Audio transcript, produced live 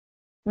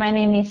My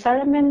name is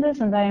Sara Mendes,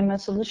 and I am a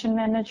solution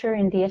manager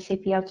in the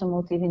SAP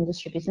Automotive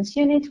Industry Business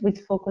Unit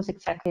with focus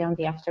exactly on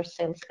the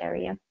after-sales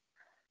area.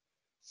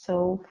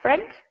 So,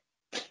 Frank?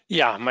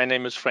 Yeah, my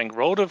name is Frank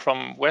Rohde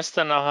from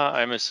Westernacher.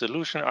 I'm a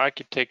solution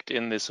architect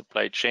in the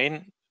supply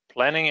chain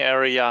planning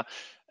area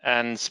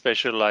and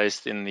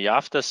specialized in the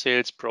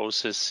after-sales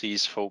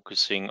processes,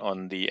 focusing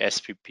on the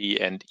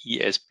SPP and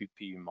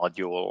eSPP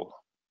module.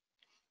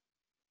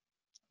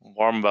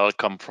 Warm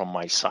welcome from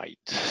my side.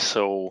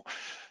 So,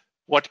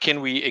 what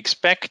can we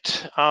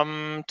expect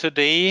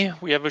today?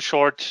 We have a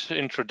short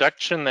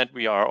introduction that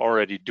we are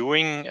already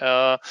doing.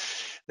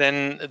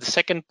 Then the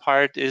second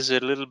part is a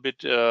little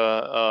bit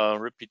a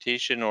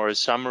repetition or a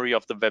summary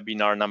of the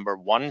webinar number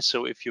 1.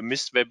 So if you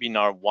missed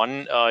webinar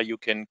 1, you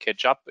can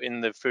catch up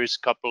in the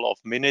first couple of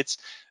minutes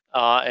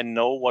and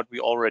know what we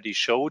already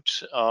showed.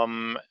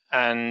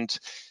 And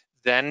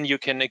then you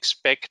can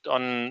expect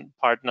on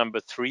part number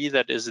 3,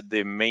 that is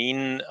the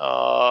main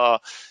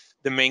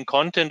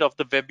content of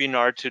the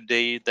webinar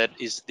today, that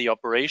is the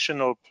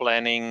operational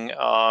planning.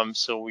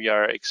 So we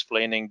are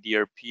explaining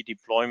DRP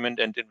deployment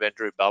and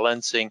inventory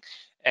balancing,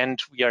 and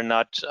we are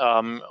not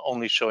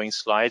only showing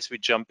slides. We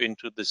jump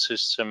into the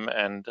system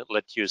and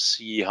let you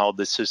see how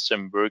the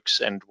system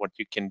works and what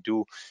you can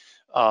do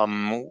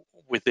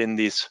within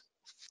these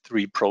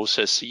 3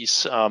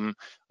 processes.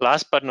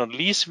 Last but not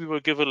least, we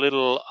will give a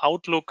little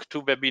outlook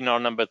to webinar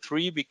number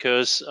 3,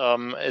 because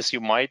as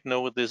you might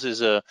know, this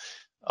is a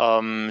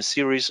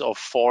series of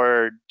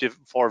 4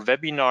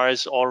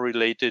 webinars, all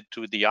related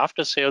to the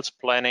after sales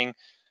planning.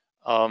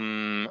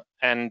 And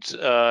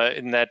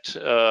in that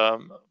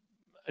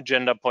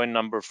agenda point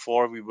number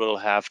 4, we will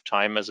have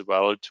time as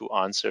well to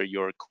answer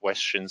your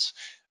questions.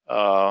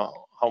 How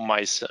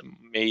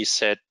May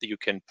said, you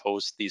can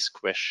post these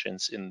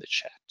questions in the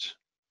chat.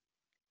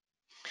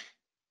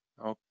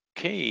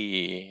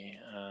 Okay,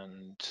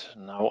 and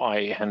now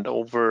I hand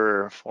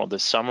over for the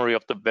summary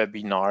of the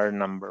webinar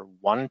number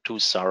 1 to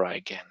Sara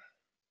again.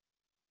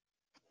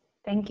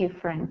 Thank you,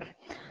 Frank.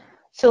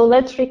 So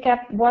let's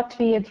recap what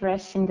we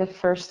addressed in the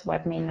first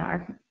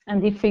webinar.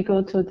 And if we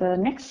go to the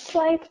next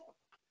slide,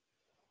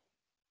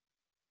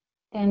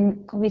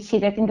 then we see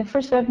that in the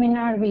first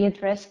webinar, we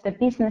addressed the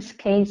business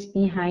case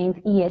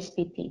behind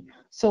eSPP.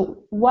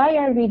 So why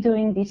are we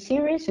doing this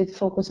series with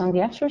focus on the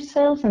after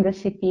sales and the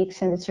SAP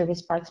extended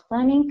service parts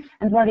planning,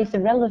 and what is the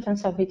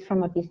relevance of it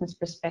from a business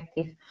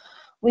perspective?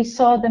 We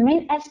saw the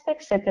main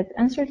aspects that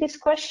answer this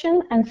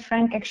question, and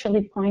Frank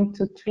actually pointed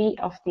to 3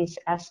 of these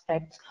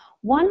aspects.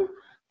 1,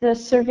 the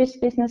service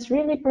business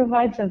really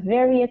provides a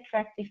very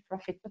attractive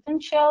profit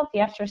potential. The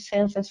after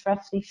sales has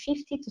roughly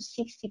 50 to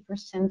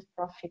 60%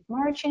 profit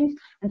margins,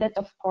 and that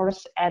of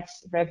course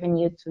adds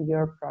revenue to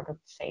your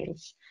product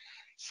sales.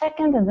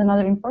 Second, and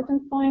another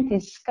important point,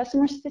 is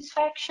customer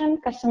satisfaction.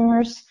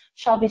 Customers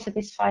shall be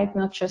satisfied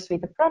not just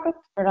with the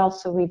product, but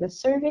also with the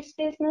service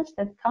business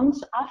that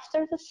comes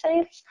after the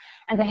sales.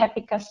 And a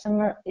happy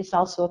customer is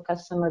also a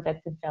customer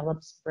that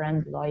develops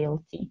brand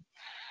loyalty.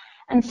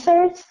 And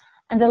third,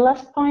 and the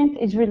last point,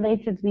 is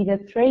related with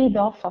the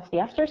trade-off of the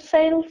after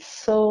sales.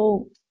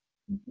 So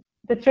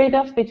the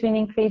trade-off between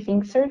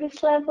increasing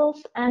service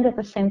levels and at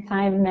the same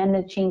time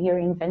managing your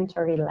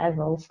inventory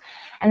levels.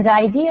 And the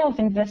idea of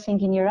investing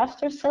in your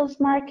after-sales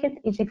market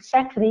is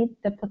exactly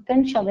the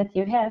potential that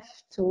you have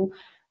to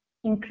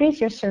increase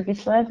your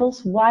service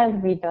levels while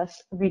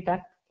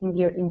reducing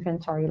your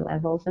inventory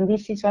levels. And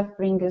this is what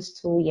brings us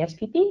to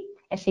eSPP,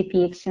 SAP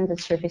Extended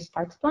Service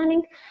Parts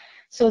Planning.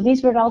 So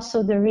these were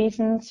also the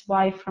reasons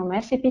why from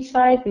SAP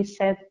side we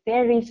said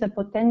there is a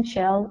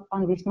potential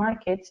on this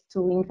market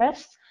to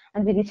invest,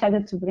 and we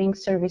decided to bring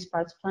service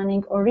parts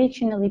planning,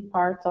 originally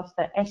part of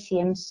the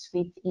SEM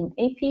suite in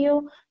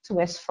APU, to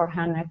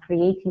S4HANA,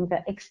 creating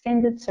the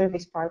extended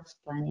service parts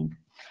planning.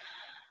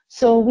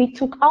 So we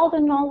took all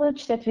the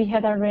knowledge that we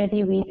had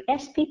already with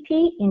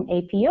SPP in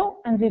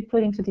APO, and we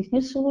put into this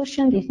new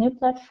solution, this new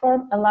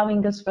platform,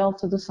 allowing us well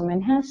to do some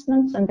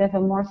enhancements and have a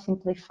more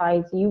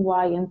simplified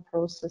UI and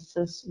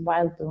processes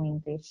while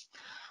doing this.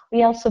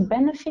 We also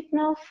benefit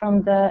now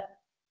from the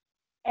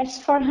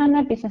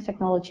S4HANA Business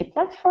Technology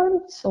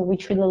Platform, so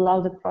which will allow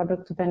the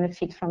product to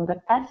benefit from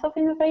the path of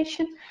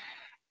innovation.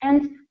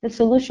 And the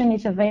solution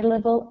is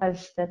available,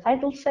 as the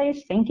title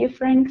says, thank you,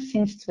 Frank,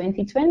 since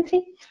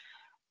 2020.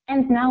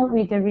 And now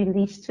with the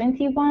release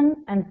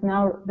 21 and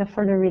now the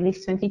further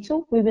release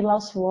 22, we will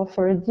also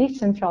offer a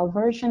decentral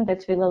version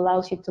that will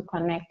allow you to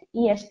connect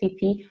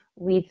eSPP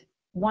with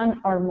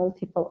one or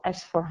multiple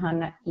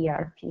S4HANA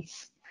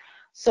ERPs.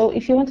 So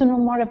if you want to know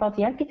more about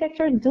the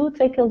architecture, do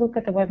take a look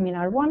at the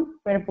webinar 1,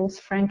 where both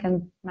Frank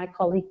and my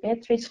colleague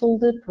Beatrice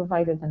Rohde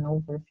provided an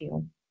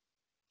overview.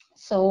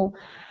 So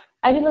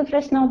I will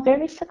address now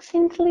very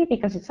succinctly,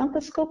 because it's not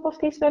the scope of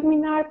this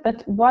webinar,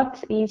 but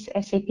what is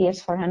SAP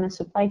S4HANA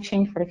Supply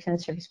Chain for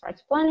Extended Service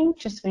Parts Planning,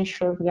 just to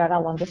ensure we are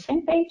all on the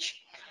same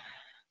page.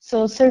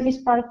 So service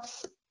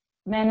parts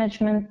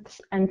management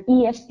and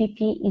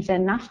eSPP is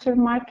an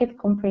aftermarket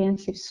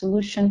comprehensive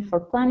solution for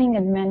planning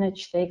and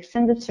manage the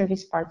extended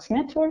service parts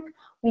network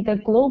with a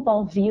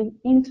global view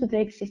into the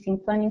existing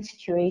planning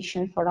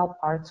situation for all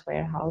parts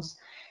warehouse.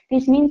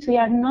 This means we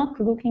are not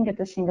looking at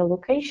a single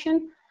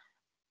location.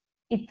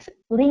 It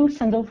links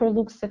and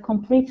overlooks the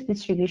complete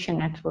distribution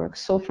network,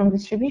 so from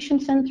distribution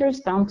centers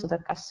down to the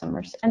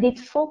customers. And it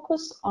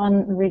focuses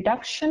on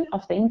reduction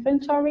of the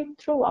inventory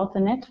throughout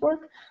the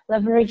network,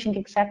 leveraging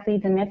exactly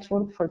the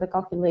network for the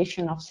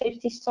calculation of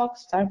safety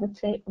stocks, target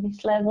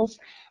service levels,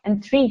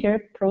 and trigger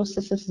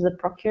processes, the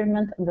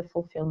procurement and the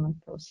fulfillment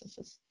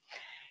processes.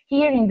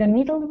 Here in the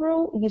middle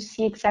row, you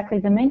see exactly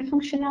the main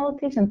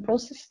functionalities and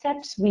process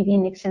steps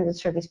within extended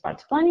service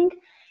parts planning.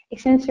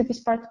 Extended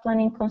service parts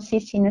planning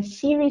consists in a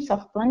series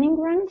of planning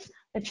runs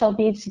that shall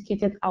be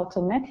executed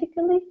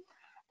automatically,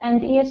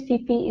 and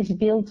eSPP is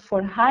built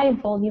for high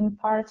volume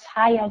parts,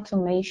 high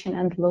automation,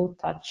 and low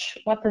touch.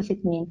 What does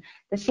it mean?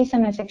 The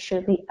system is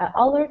actually an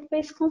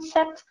alert-based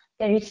concept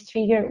that is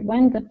triggered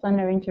when the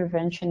planner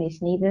intervention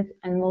is needed,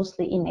 and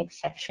mostly in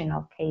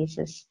exceptional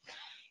cases.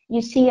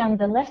 You see on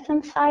the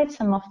left-hand side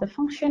some of the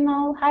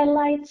functional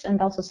highlights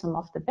and also some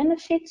of the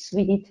benefits.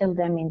 We detailed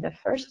them in the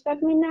first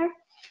webinar.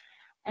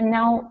 And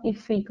now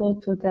if we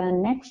go to the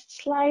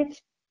next slide,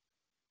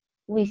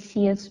 we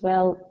see as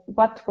well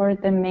what were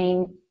the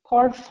main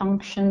core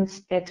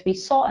functions that we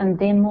saw and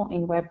demo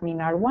in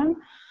webinar 1.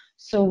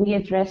 So we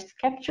addressed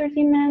capture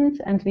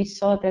demand, and we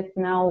saw that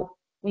now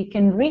we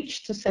can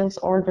reach to sales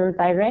order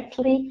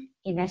directly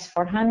in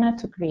S/4HANA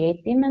to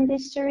create demand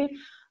history.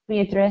 We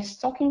addressed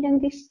stocking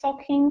and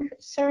destocking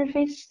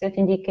service that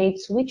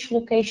indicates which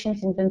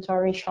locations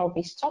inventory shall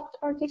be stocked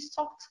or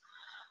destocked.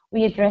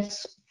 We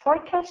address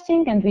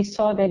forecasting, and we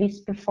saw that it's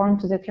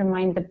performed to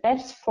determine the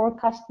best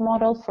forecast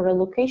model for a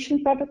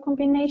location product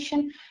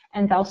combination,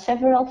 and how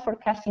several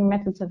forecasting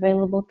methods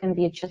available can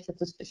be adjusted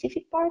to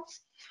specific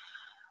parts.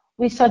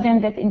 We saw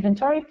then that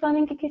inventory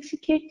planning is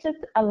executed,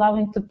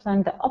 allowing to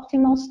plan the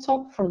optimal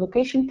stock for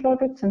location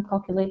products and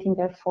calculating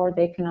therefore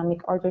the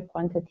economic order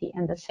quantity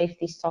and the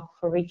safety stock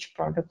for each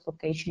product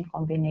location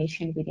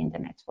combination within the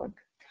network.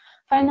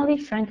 Finally,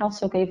 Frank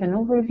also gave an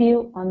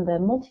overview on the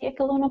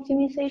multi-echelon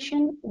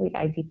optimization with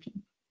IBP.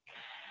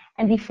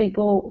 And if we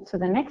go to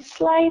the next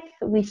slide,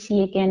 we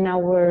see again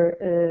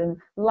our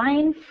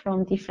line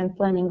from different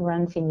planning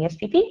runs in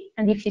eSPP.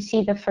 And if you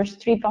see the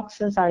first 3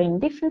 boxes are in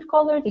different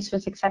color, this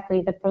was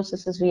exactly the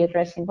processes we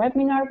addressed in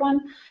webinar 1.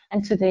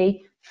 And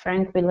today,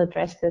 Frank will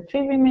address the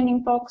 3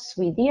 remaining boxes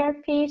with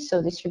DRP,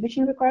 so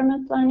distribution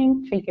requirement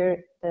planning,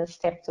 trigger the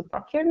step to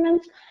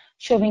procurement,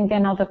 showing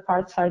then how the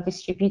parts are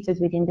distributed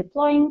within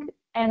deploying,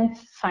 and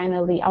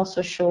finally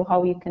also show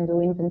how you can do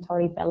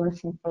inventory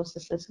balancing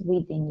processes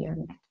within your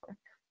network.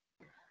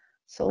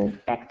 So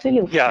back to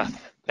you. Yeah,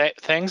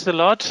 thanks a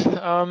lot,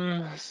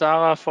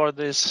 Sarah, for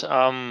this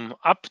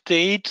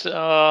update.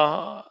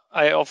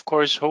 I, of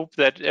course, hope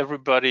that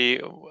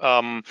everybody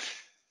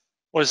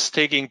was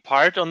taking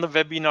part on the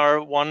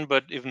webinar 1,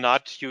 but if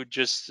not, you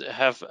just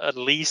have at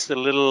least a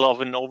little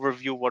of an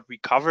overview what we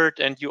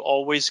covered, and you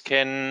always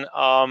can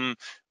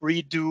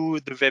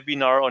redo the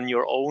webinar on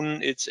your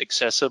own. It's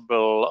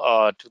accessible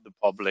to the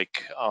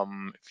public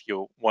if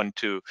you want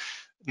to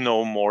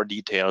know more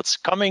details.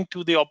 Coming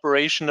to the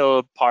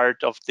operational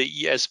part of the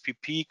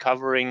eSPP,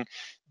 covering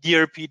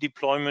DRP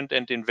deployment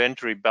and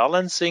inventory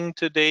balancing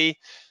today.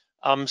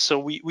 So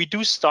we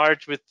do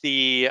start with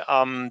the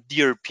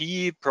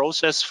DRP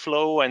process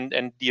flow and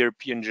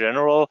DRP in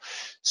general.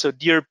 So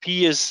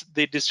DRP is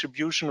the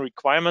distribution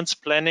requirements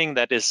planning.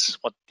 That is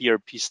what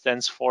DRP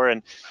stands for.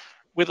 And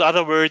with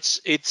other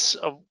words, it's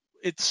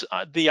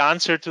the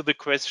answer to the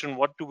question,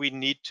 what do we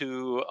need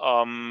to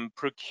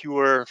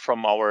procure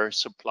from our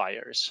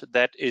suppliers?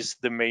 That is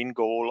the main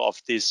goal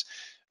of this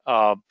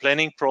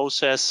planning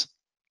process.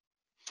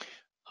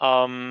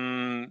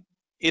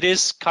 It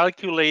is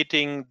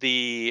calculating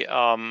the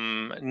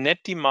net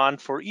demand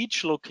for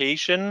each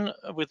location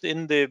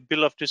within the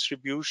bill of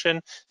distribution,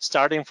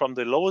 starting from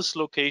the lowest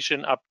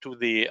location up to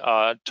the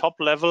top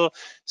level,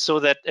 so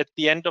that at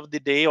the end of the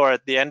day or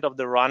at the end of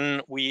the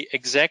run, we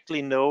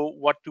exactly know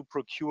what to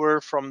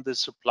procure from the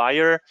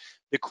supplier,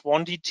 the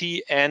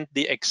quantity, and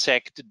the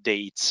exact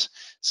dates.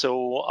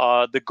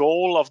 So the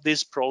goal of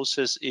this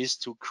process is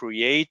to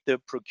create the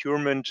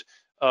procurement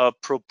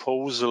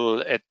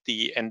proposal at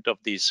the end of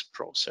this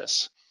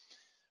process.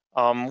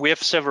 We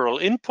have several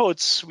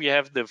inputs. We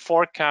have the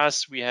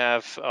forecast, we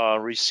have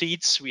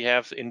receipts, we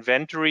have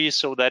inventory,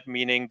 so that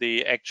meaning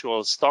the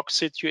actual stock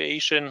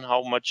situation,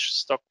 how much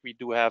stock we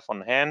do have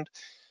on hand,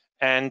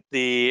 and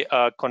the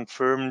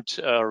confirmed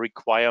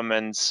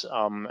requirements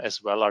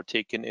as well are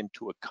taken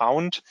into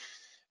account.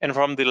 And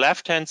from the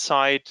left-hand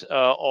side,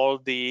 all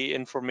the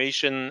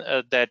information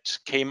that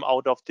came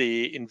out of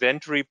the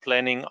inventory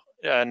planning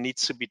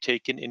needs to be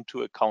taken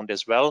into account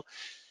as well.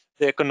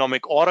 The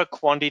economic order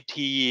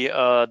quantity,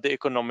 the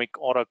economic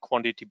order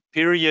quantity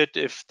period,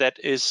 if that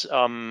is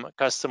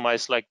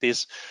customized like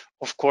this.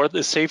 Of course,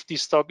 the safety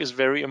stock is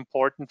very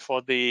important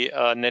for the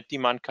net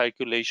demand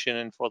calculation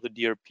and for the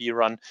DRP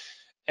run.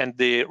 and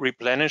the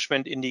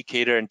replenishment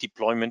indicator and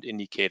deployment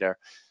indicator.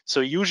 So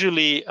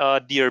usually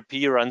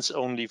DRP runs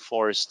only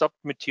for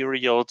stocked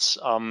materials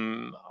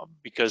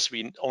because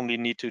we only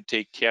need to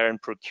take care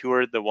and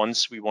procure the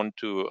ones we want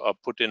to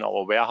put in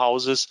our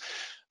warehouses.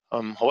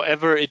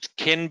 However, it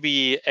can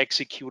be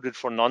executed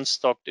for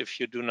non-stocked if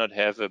you do not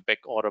have a back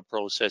order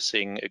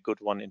processing, a good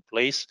one in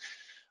place.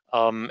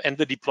 And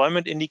the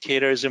deployment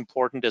indicator is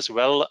important as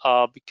well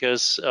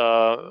because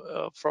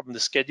from the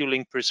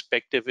scheduling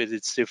perspective,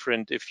 it's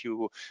different if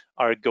you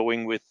are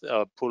going with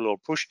pull or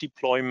push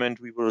deployment.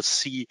 We will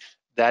see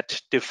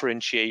that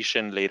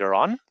differentiation later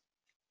on.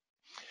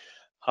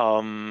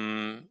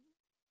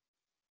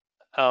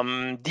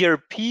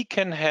 DRP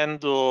can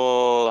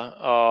handle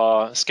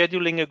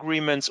scheduling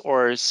agreements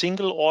or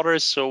single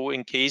orders. So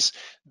in case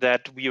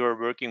that we are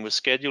working with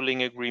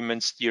scheduling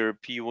agreements,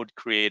 DRP would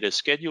create a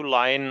schedule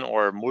line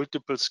or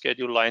multiple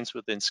schedule lines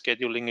within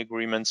scheduling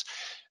agreements.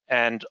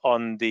 And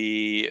on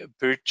the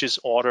purchase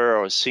order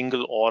or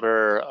single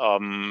order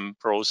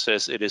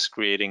process, it is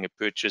creating a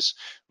purchase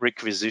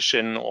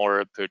requisition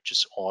or a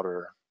purchase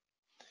order.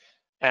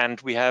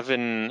 And we have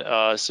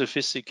a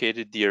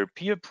sophisticated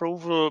DRP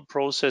approval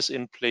process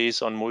in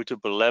place on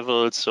multiple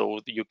levels,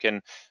 so you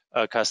can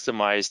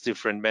customize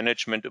different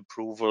management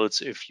approvals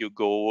if you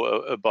go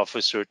above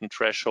a certain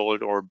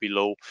threshold or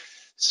below.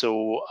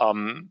 So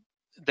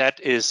that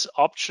is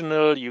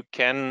optional. You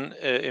can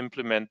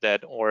implement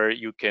that, or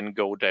you can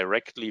go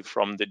directly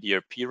from the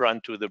DRP run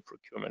to the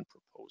procurement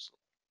proposal.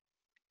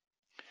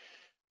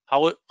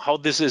 How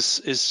this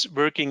is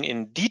working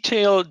in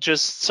detail,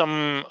 just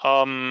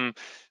some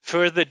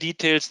further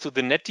details to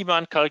the net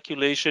demand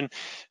calculation,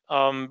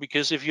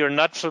 because if you're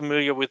not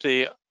familiar with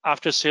the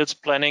after sales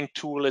planning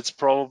tool, it's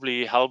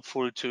probably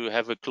helpful to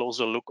have a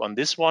closer look on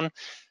this one.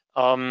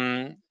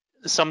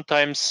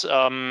 Sometimes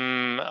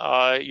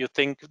you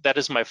think that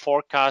is my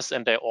forecast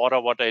and I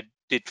order what I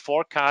did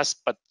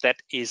forecast, but that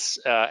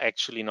is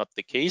actually not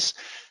the case.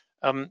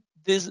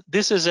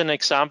 This is an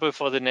example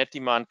for the net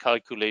demand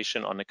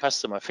calculation on a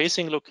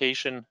customer-facing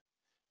location.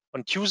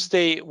 On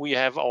Tuesday, we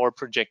have our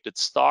projected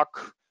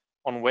stock.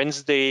 On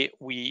Wednesday,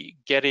 we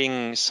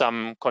getting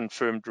some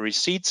confirmed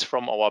receipts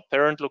from our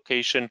parent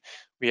location.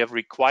 We have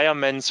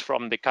requirements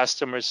from the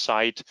customer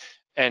side,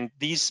 and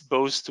these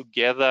both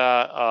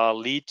together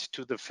lead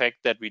to the fact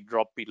that we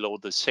drop below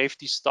the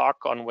safety stock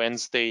on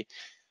Wednesday.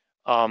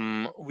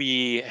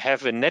 We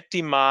have a net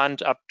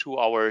demand up to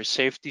our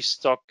safety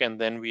stock,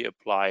 and then we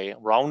apply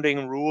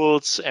rounding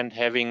rules and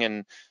having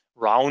a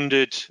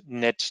rounded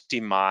net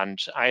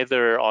demand,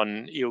 either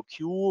on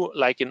EOQ,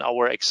 like in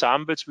our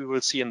examples we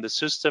will see in the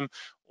system,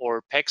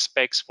 or pack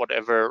specs,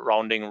 whatever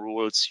rounding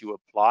rules you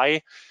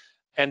apply.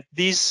 And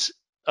these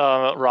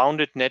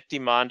rounded net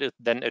demand is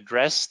then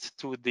addressed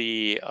to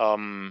the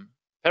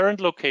parent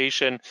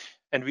location,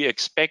 and we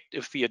expect,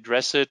 if we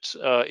address it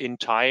in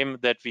time,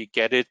 that we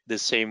get it the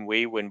same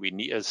way when we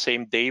need,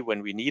 same day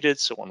when we need it,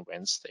 so on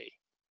Wednesday.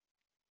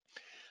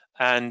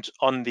 And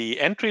on the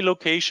entry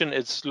location,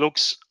 it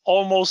looks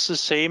almost the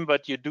same,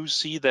 but you do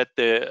see that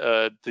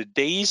the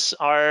days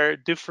are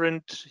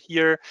different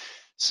here.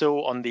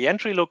 So on the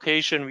entry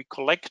location, we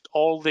collect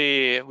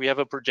we have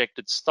a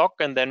projected stock,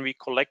 and then we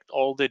collect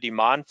all the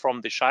demand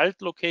from the child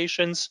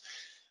locations,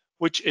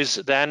 which is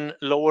then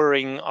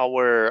lowering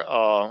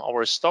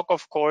our stock,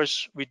 of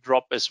course. We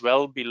drop as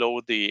well below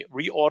the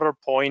reorder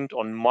point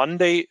on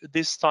Monday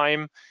this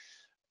time.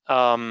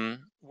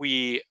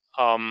 We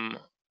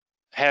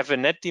have a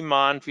net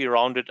demand, we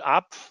round it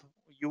up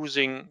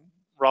using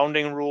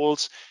rounding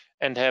rules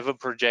and have a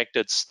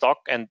projected stock,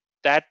 and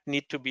that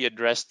need to be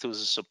addressed to the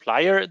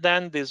supplier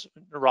then, this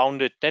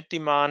rounded net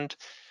demand.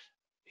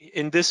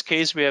 In this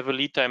case, we have a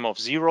lead time of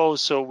 0,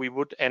 so we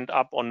would end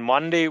up on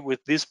Monday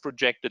with this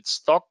projected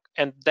stock,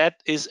 and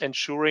that is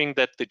ensuring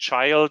that the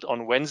child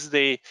on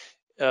Wednesday,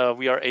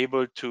 we are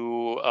able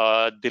to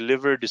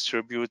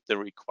distribute the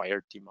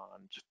required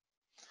demand.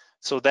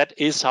 So that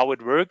is how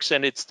it works,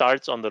 and it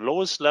starts on the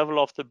lowest level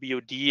of the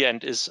BOD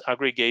and is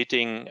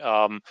aggregating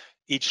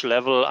each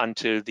level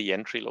until the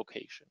entry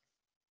location.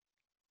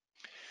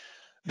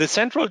 The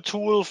central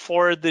tool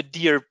for the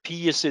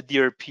DRP is a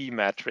DRP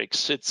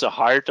matrix. It's the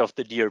heart of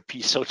the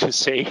DRP, so to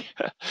say.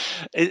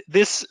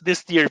 This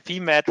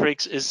DRP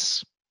matrix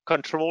is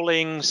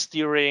controlling,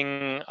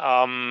 steering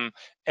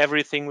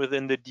everything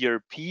within the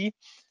DRP.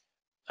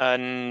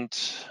 And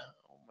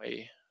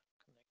my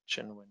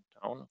connection went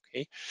down,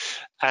 okay.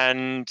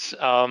 And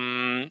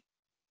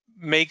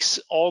makes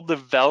all the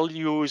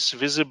values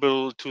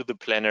visible to the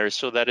planner.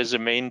 So that is a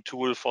main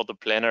tool for the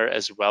planner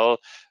as well.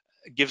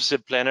 It gives the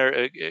planner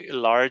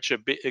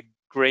a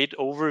great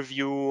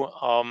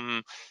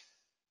overview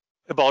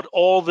about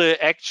all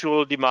the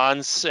actual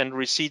demands and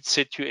receipt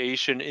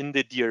situation in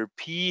the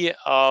DRP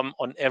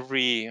on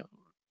every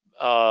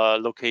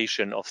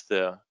location of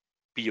the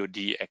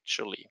BOD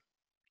actually.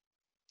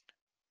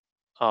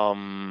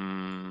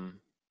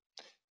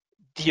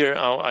 Here,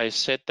 I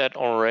said that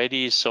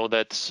already, so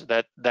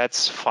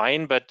that's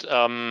fine, but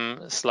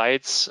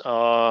slides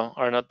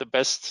are not the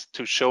best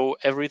to show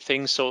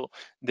everything. So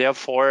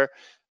therefore,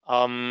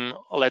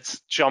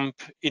 Let's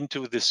jump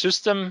into the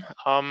system.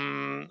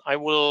 I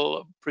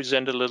will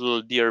present a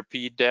little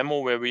DRP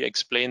demo where we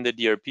explain the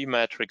DRP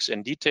matrix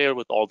in detail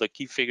with all the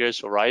key figures,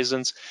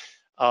 horizons.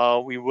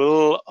 We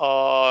will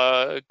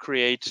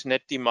create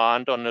net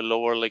demand on a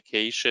lower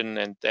location,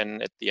 and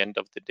then at the end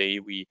of the day,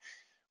 we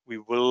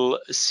will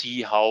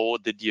see how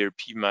the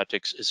DRP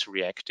matrix is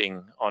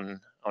reacting on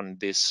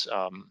this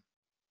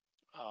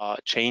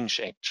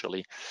change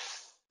actually.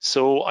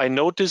 So I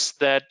noticed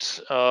that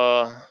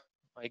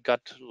I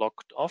got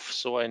logged off,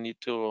 so I need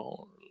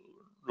to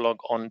log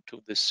on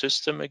to the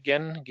system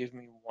again. Give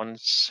me 1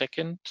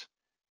 second.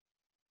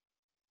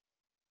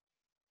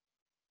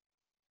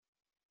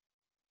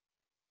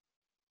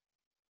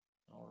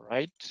 All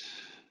right.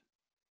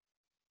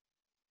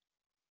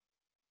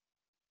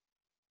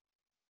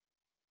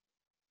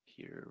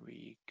 Here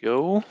we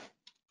go.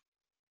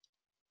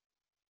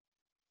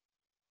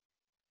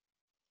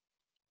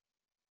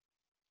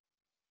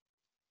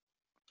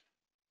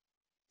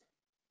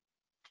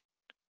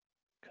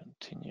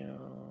 Continue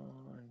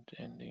and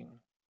ending.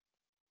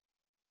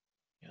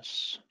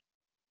 Yes.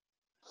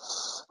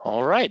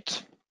 All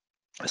right.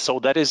 So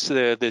that is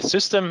the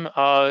system.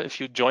 If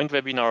you joined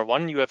webinar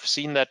 1, you have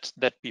seen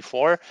that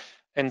before.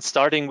 And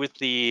starting with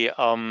the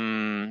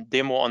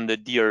demo on the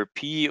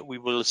DRP, we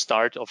will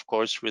start, of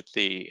course, with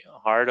the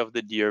heart of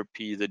the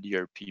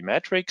DRP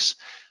matrix.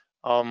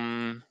 We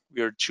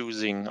are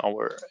choosing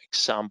our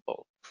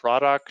example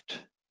product,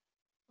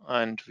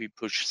 and we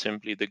push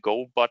simply the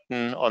go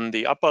button on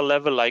the upper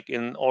level, like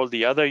in all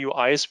the other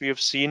UIs we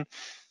have seen.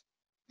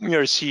 We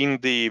are seeing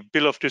the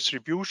bill of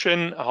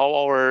distribution, how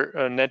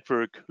our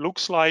network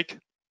looks like.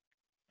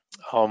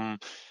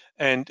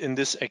 And in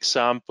this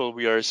example,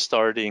 we are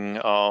starting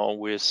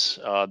with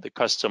the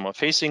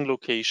customer-facing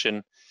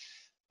location.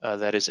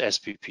 That is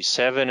SPP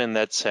 7. In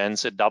that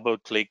sense, a double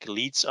click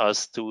leads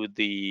us to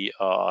the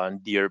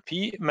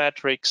DRP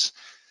matrix.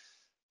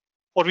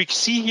 What we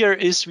see here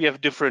is we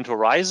have different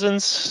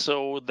horizons.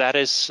 So that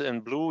is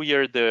in blue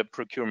here, the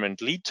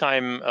procurement lead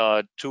time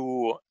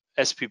to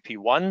SPP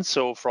 1.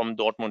 So from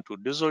Dortmund to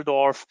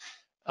Düsseldorf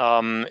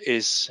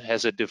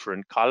has a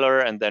different color.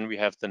 And then we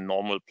have the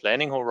normal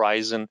planning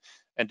horizon.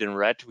 And in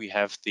red, we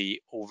have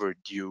the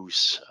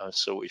overdues.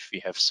 So if we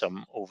have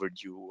some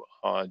overdue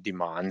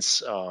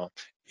demands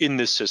in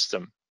the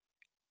system.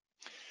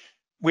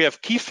 We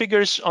have key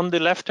figures on the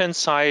left-hand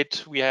side.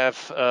 We have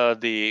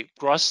the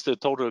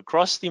total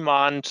gross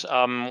demand,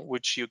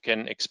 which you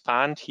can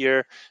expand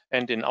here.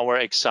 And in our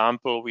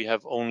example, we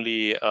have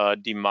only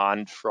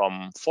demand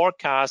from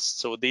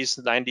forecasts. So these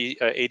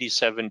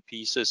 87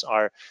 pieces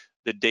are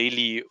the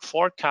daily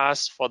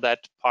forecast for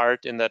that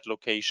part in that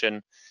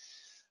location.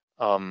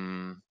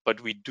 But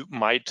we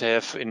might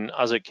have, in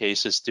other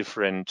cases,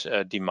 different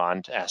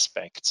demand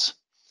aspects.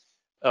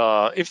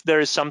 If there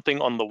is something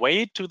on the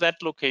way to that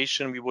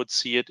location, we would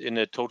see it in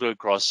a total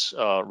gross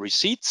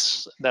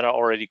receipts that are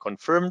already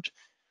confirmed.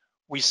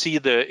 We see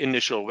the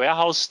initial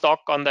warehouse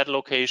stock on that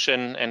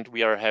location, and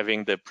we are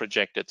having the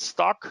projected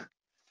stock,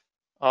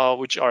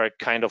 which are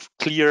kind of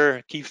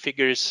clear key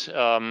figures.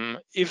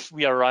 If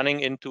we are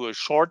running into a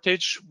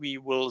shortage, we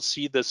will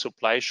see the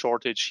supply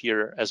shortage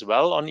here as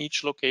well on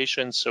each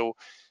location. So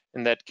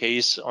in that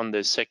case, on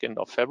the 2nd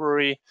of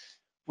February,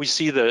 we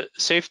see the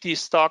safety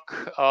stock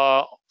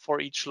for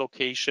each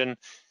location.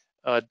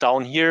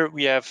 Down here,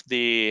 we have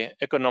the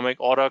economic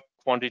order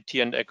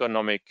quantity and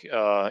economic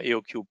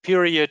AOQ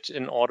period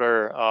in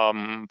order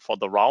for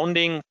the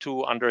rounding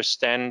to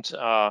understand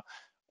how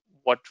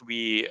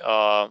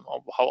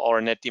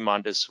our net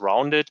demand is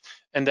rounded.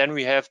 And then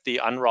we have the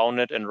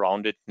unrounded and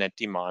rounded net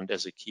demand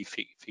as a key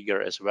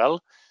figure as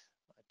well.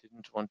 I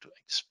didn't want to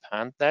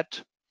expand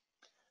that.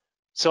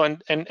 So,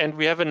 and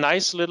we have a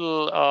nice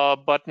little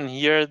button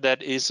here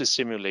that is a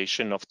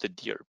simulation of the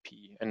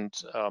DRP. And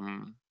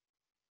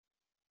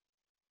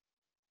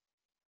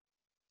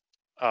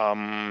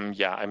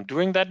yeah, I'm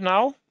doing that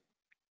now.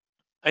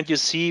 And you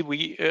see,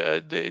 we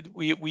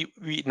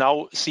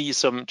now see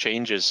some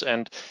changes.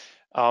 And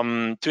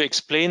to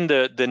explain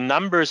the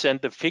numbers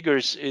and the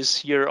figures is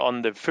here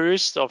on the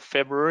 1st of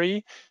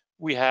February,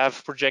 we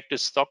have projected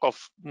stock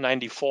of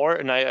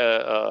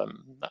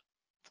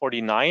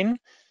 49.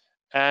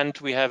 And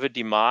we have a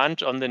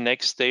demand on the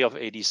next day of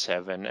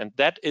 87. And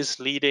that is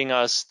leading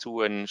us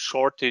to a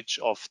shortage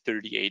of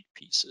 38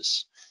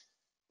 pieces.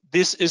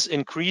 This is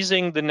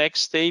increasing the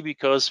next day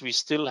because we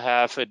still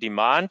have a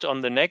demand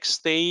on the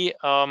next day.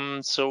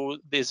 So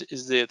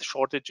the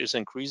shortage is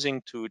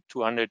increasing to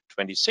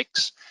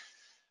 226.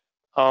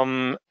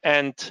 And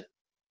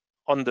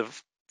on the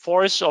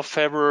 4th of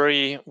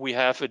February, we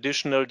have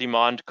additional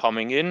demand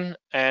coming in,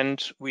 and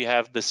we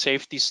have the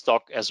safety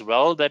stock as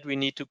well that we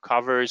need to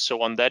cover.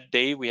 So on that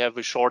day, we have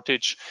a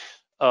shortage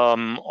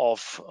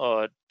of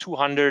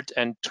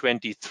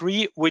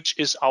 223, which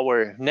is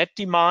our net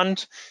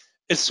demand.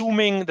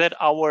 Assuming that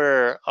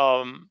our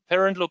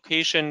parent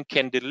location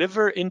can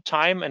deliver in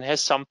time and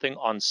has something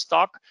on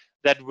stock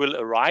that will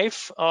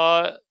arrive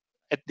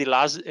at the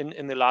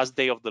last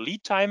day of the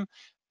lead time,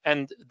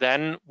 and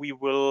then we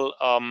will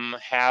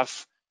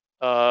have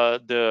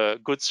the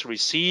goods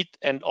receipt,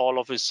 and all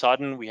of a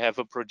sudden we have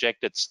a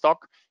projected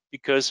stock,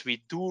 because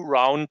we do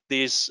round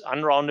this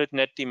unrounded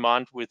net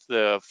demand with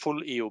the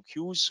full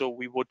EOQ. So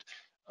we would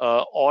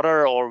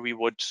order, or we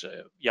would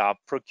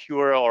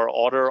procure or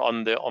order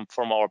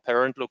from our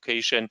parent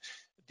location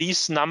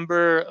this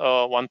number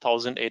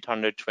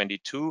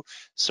 1,822,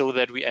 so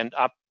that we end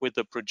up with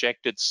a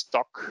projected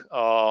stock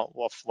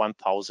of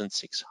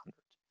 1,600.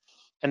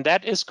 And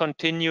that is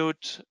continued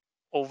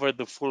over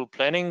the full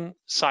planning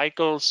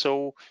cycle.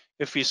 So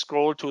if we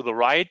scroll to the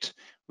right,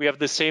 we have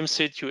the same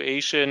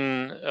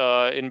situation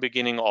in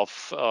beginning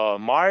of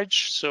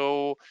March.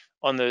 So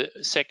on the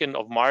 2nd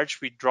of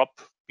March, we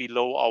drop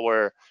below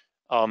our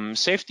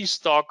safety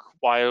stock,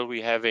 while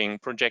we having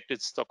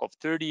projected stock of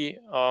 30,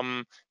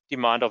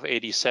 demand of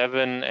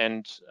 87,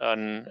 and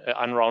an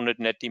unrounded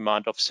net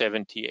demand of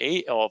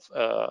 68 of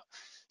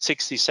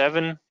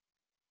 67,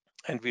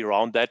 and we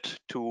round that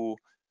to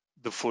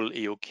the full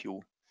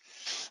EOQ.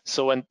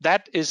 So, and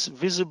that is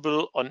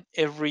visible on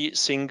every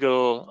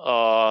single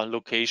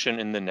location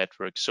in the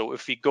network. So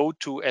if we go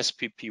to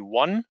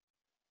SPP1,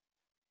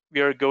 we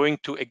are going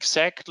to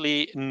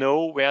exactly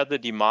know where the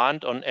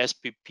demand on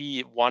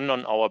SPP1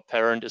 on our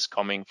parent is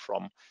coming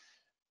from.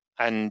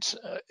 And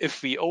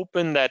if we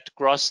open that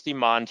gross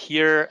demand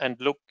here and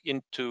look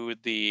into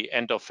the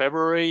end of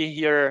February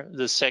here,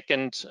 the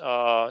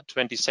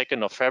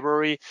 22nd of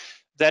February,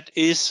 that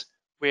is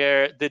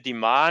where the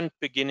demand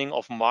beginning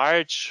of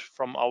March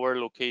from our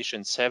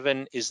location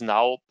 7 is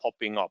now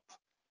popping up,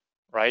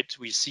 right?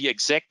 We see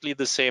exactly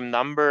the same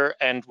number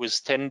and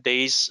with 10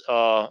 days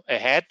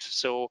ahead.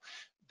 So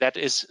that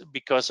is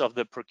because of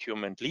the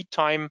procurement lead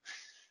time.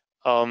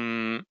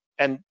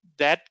 And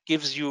that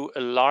gives you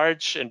a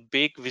large and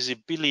big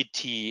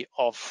visibility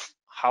of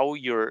how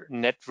your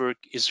network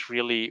is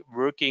really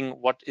working,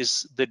 what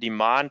is the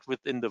demand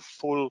within the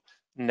full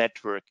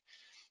network.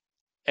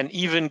 And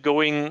even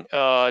going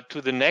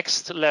to the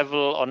next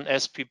level on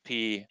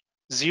SPP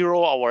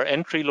 0, our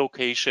entry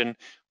location,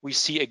 we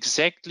see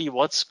exactly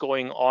what's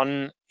going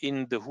on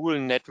in the whole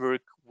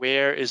network,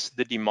 where is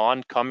the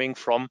demand coming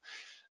from,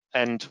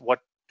 and what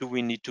do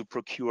we need to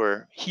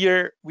procure.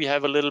 Here we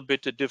have a little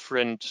bit of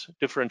different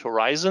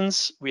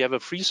horizons. We have a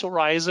freeze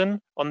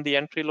horizon on the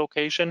entry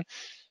location.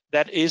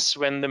 That is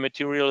when the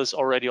material is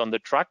already on the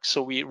truck,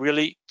 so we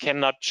really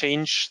cannot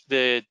change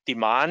the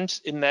demand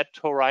in that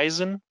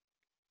horizon.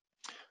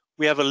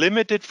 We have a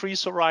limited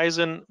freeze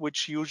horizon,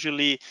 which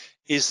usually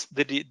is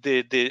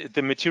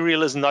the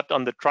material is not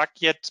on the truck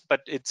yet,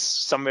 but it's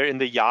somewhere in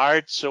the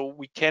yard, so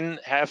we can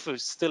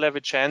still have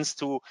a chance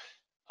to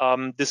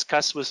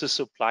discuss with the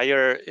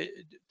supplier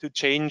to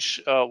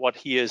change what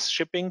he is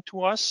shipping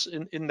to us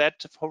in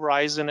that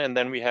horizon. And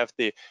then we have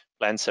the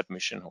plan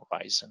submission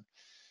horizon.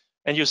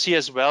 And you see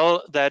as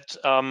well that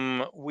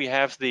we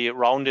have the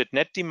rounded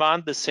net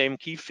demand, the same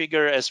key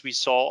figure as we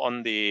saw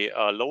on the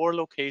lower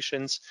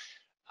locations.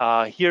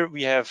 Here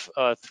we have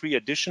 3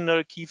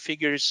 additional key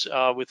figures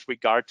with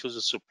regard to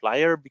the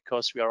supplier,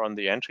 because we are on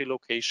the entry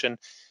location.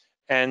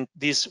 And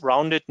this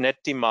rounded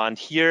net demand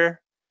here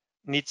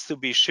needs to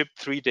be shipped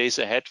 3 days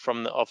ahead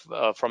from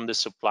the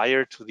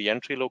supplier to the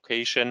entry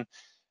location.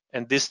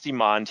 And this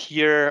demand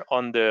here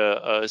on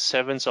the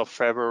 7th of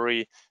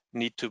February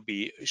need to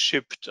be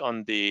shipped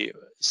on the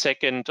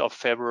 2nd of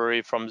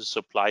February from the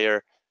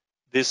supplier.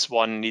 This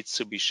one needs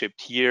to be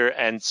shipped here,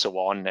 and so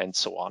on and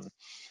so on.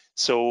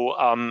 So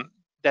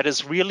that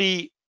is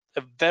really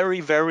a very,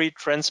 very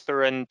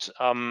transparent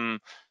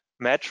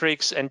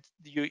matrix. And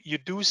you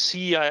do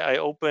see, I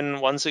open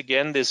once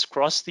again this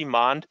cross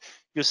demand.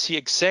 You see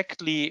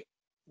exactly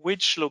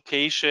which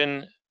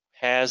location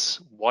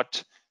has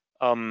what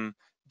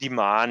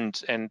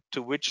demand, and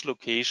to which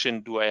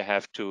location do I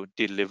have to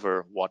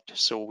deliver what.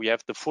 So we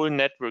have the full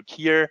network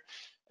here,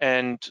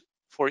 and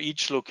for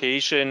each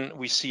location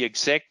we see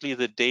exactly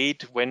the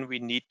date when we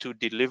need to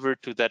deliver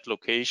to that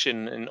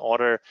location in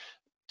order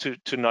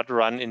to not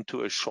run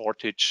into a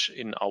shortage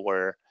in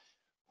our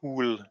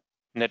whole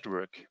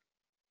network.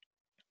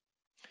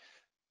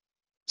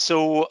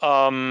 So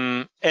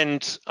now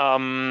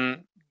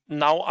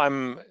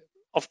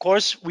of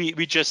course,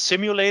 we just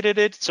simulated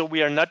it, so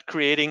we are not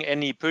creating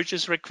any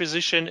purchase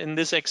requisition in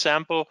this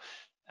example.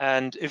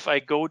 And if I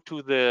go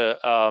to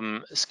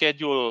the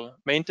schedule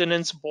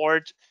maintenance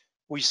board,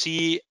 we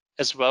see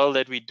as well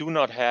that we do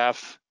not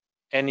have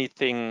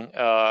anything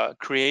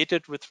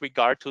created with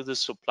regard to the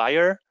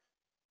supplier.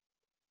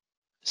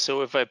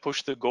 So if I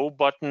push the go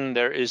button,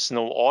 there is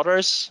no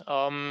orders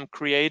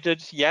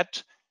created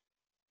yet,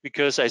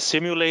 because I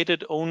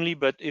simulated only.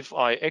 But if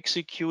I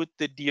execute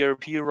the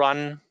DRP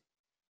run,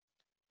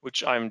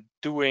 which I'm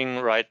doing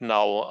right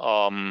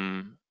now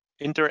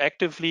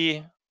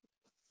interactively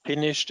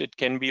finished, it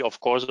can be, of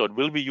course, or it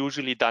will be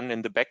usually done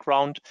in the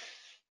background.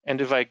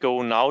 And if I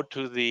go now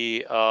to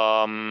the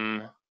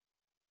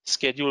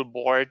schedule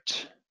board,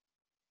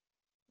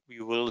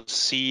 we will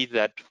see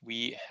that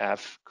we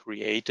have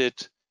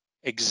created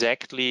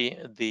exactly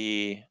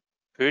the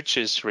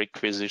purchase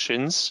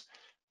requisitions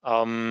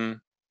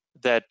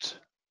that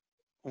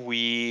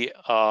we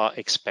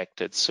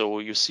expected. So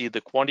you see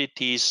the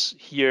quantities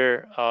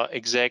here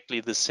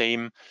exactly the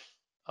same,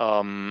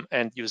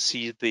 and you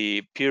see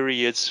the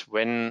periods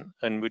when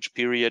and which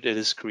period it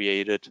is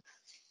created.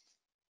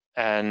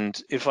 And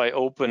if I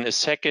open a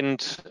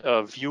second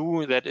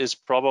view that is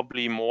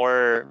probably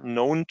more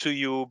known to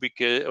you,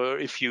 because or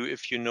if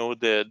you know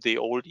the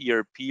old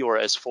ERP or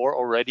S4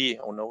 already,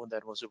 oh no,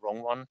 that was the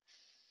wrong one.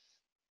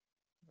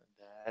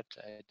 That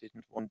I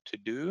didn't want to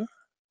do.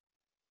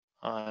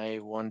 I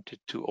wanted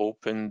to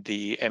open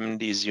the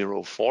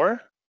MD04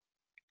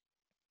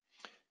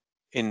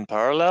 in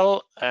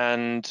parallel,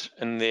 and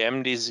in the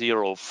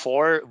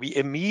MD04 we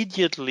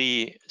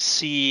immediately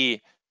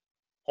see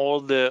all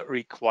the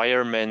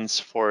requirements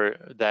for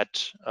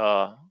that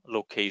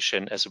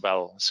location as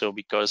well. So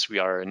because we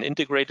are an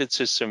integrated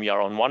system, we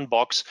are on one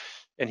box,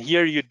 and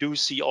here you do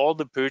see all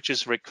the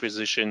purchase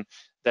requisition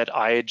that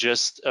I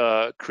just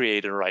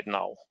created right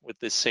now with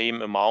the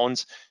same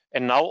amounts.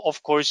 And now,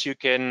 of course, you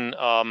can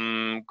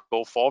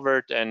go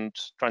forward and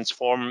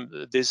transform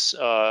this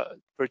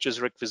purchase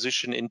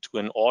requisition into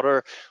an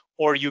order,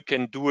 or you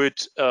can do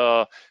it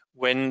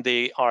when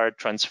they are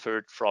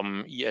transferred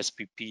from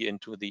eSPP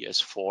into the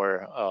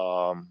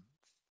S4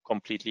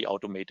 completely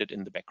automated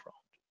in the background.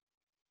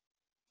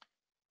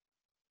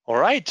 All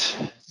right,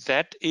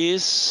 that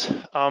is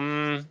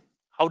how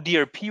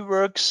DRP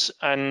works,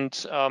 and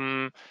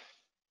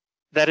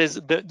that is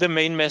the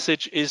main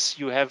message is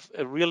you have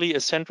really a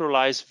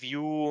centralized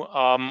view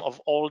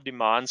of all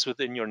demands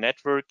within your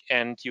network,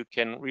 and you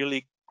can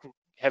really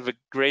have a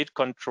great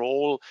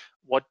control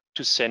what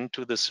to send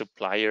to the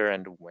supplier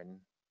and when.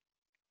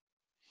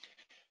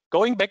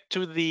 Going back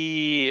to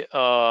the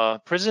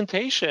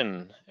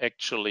presentation,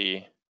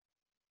 actually,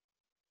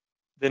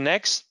 the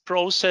next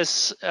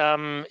process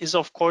is,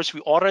 of course,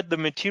 we ordered the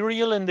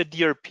material in the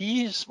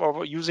DRP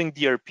or using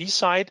DRP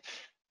side.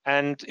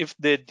 And if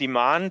the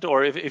demand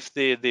or if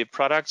the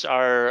products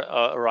are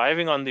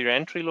arriving on the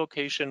entry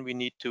location, we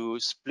need to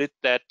split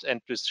that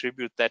and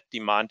distribute that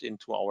demand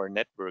into our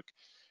network.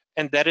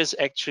 And that is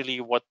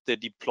actually what the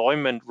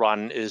deployment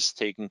run is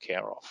taking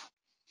care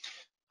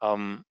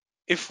of.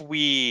 If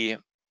we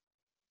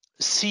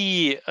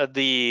see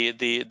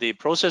the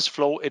process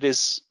flow,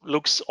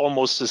 looks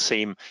almost the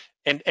same.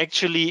 And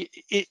actually,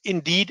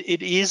 indeed,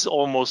 it is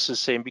almost the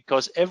same,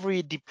 because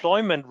every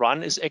deployment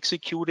run is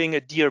executing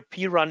a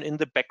DRP run in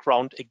the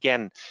background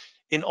again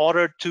in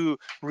order to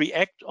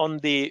react on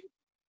the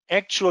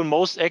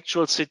most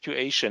actual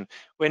situation.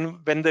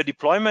 When the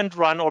deployment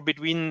run, or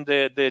between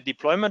the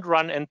deployment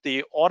run and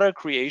the order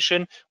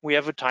creation, we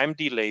have a time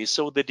delay.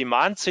 So the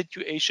demand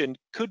situation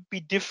could be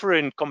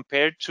different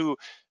compared to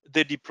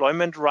the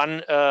deployment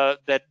run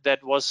that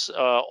was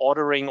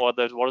ordering, or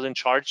that was in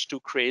charge to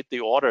create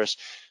the orders.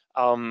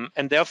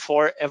 And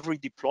therefore, every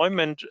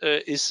deployment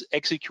is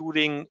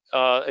executing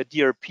a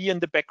DRP in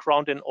the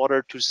background in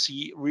order to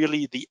see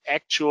really the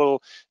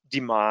actual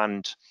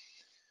demand.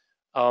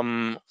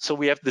 So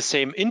we have the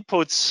same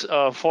inputs,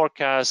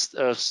 forecast,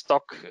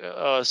 stock,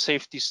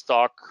 safety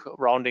stock,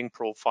 rounding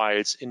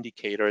profiles,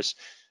 indicators.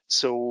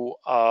 So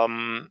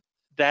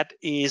that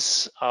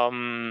is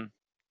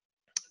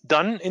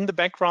done in the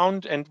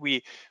background, and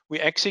we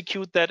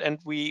execute that, and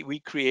we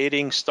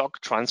creating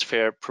stock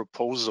transfer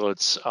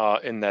proposals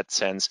in that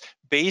sense,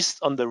 based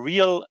on the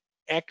real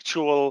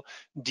actual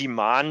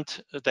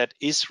demand that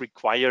is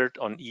required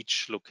on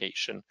each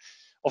location.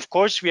 Of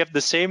course, we have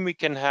the same. We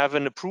can have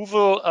an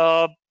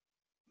approval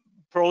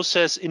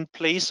process in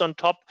place on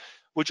top,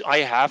 which I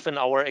have in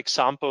our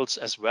examples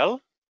as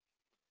well.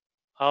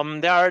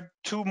 There are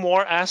two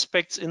more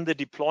aspects in the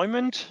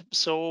deployment.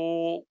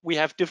 So we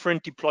have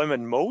different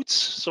deployment modes.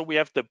 So we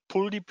have the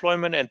pull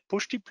deployment and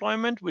push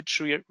deployment,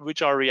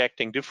 which are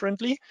reacting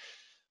differently.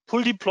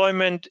 Pull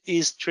deployment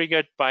is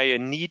triggered by a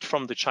need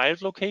from the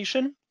child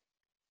location,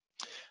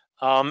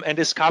 and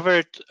is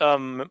covered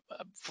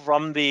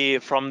from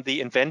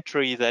the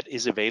inventory that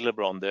is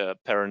available on the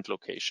parent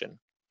location.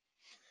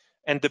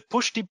 And the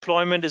push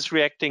deployment is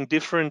reacting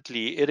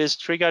differently. It is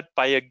triggered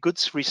by a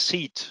goods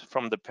receipt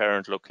from the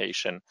parent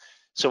location.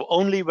 So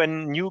only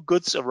when new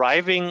goods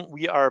arriving,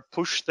 we are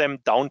push them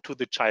down to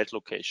the child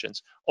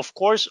locations. Of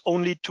course,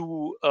 only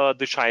to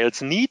the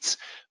child's needs,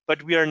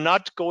 but we are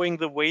not going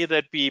the way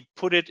that we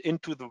put it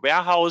into the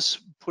warehouse,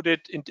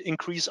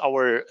 increase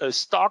our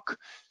stock,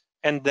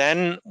 and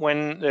then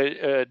when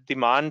the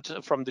demand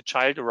from the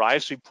child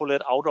arrives, we pull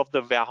it out of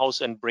the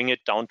warehouse and bring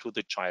it down to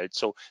the child.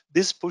 So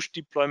this push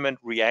deployment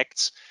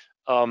reacts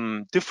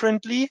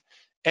differently,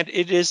 and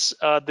it is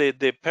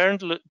the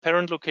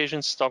parent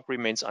location stock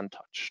remains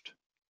untouched.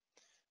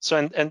 So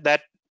and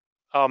that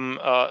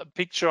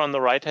picture on the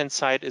right hand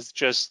side is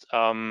just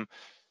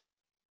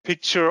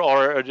picture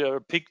or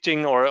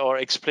depicting or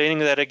explaining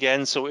that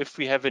again. So if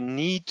we have a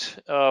need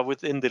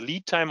within the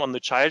lead time on the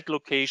child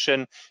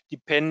location,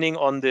 depending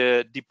on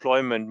the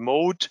deployment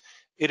mode,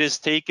 it is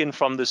taken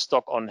from the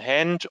stock on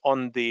hand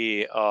on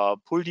the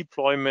pull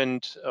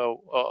deployment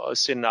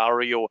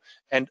scenario,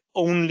 and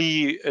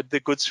only the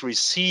goods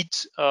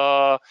receipt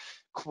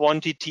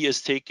quantity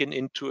is taken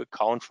into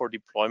account for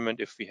deployment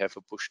if we have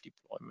a push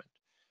deployment.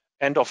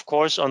 And of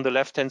course, on the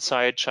left-hand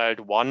side, child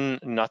 1,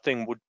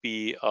 nothing would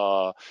be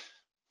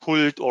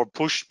pulled or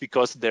pushed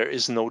because there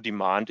is no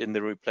demand in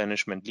the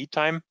replenishment lead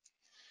time.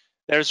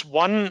 There's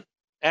one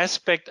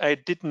aspect I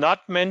did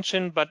not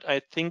mention, but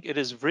I think it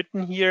is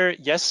written here.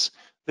 Yes,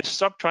 the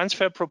stock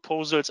transfer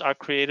proposals are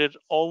created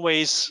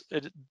always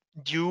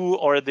due,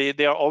 or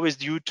they are always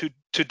due to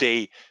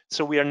today.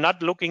 So we are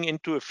not looking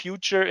into the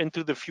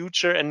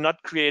future and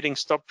not creating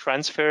stock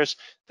transfers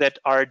that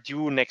are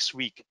due next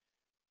week.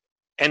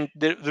 And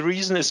the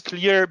reason is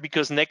clear,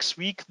 because next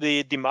week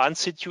the demand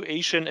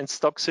situation and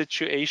stock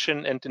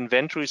situation and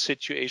inventory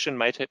situation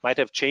might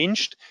have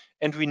changed,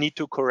 and we need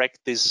to correct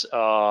this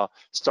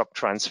stock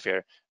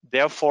transfer.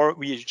 Therefore,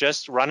 we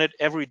just run it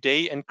every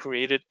day and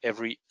create it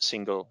every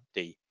single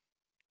day.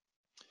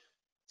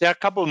 There are a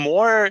couple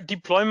more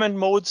deployment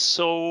modes,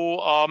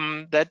 so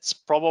that's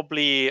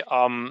probably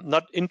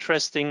not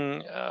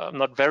interesting,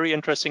 not very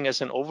interesting as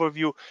an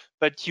overview,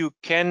 but you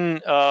can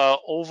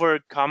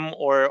overcome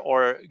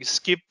or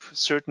skip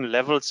certain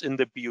levels in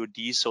the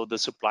BOD, so the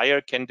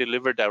supplier can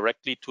deliver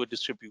directly to a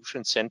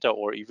distribution center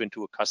or even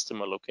to a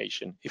customer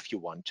location if you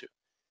want to.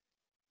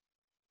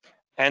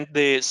 And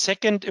the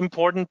second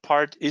important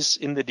part is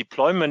in the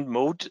deployment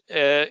mode.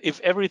 If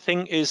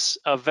everything is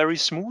very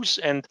smooth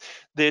and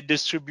the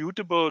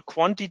distributable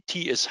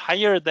quantity is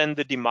higher than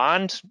the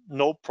demand,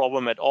 no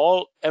problem at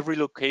all. Every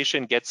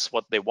location gets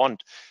what they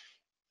want.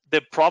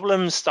 The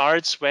problem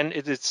starts when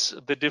it is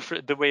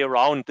the way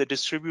around. The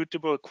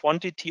distributable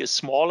quantity is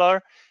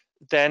smaller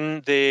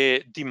than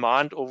the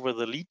demand over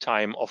the lead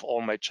time of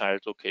all my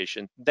child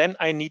locations. Then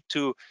I need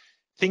to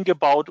think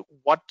about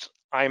what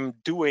I'm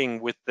doing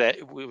with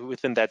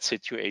within that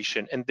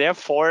situation. And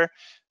therefore,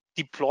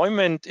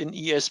 deployment in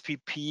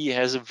eSPP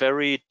has a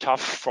very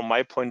tough, from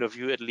my point of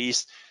view at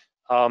least,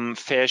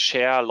 fair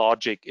share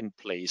logic in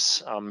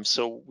place.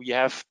 So we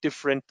have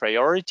different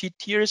priority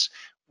tiers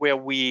where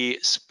we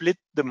split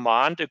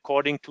demand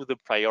according to the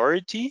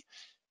priority.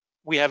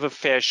 We have a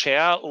fair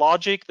share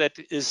logic that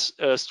is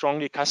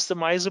strongly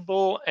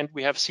customizable, and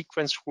we have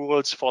sequence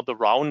rules for the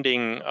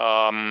rounding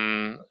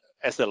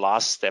as the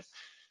last step.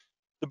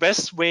 The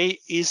best way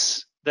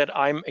is that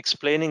I'm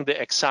explaining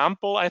the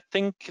example. I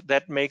think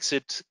that makes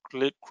it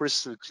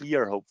crystal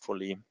clear,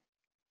 hopefully.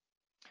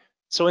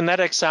 So in that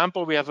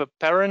example, we have a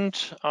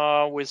parent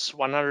with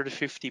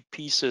 150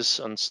 pieces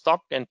on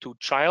stock and 2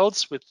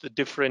 childs with the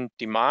different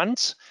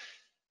demands.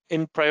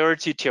 In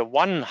priority tier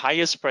 1,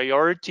 highest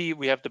priority,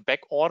 we have the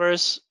back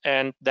orders,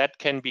 and that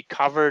can be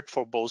covered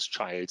for both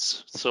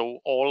childs. So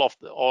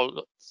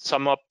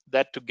sum up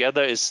that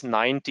together is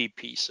 90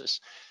 pieces.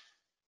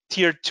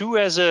 Tier 2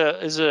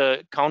 is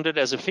counted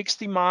as a fixed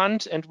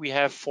demand, and we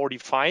have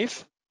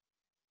 45.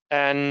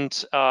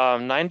 And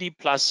 90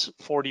 plus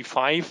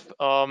 45,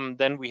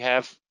 then we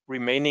have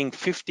remaining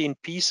 15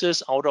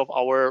 pieces out of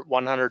our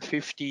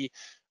 150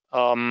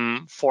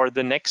 for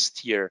the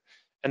next year.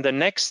 And the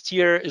next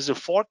year is a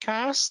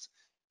forecast,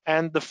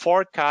 and the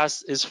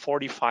forecast is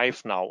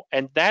 45 now.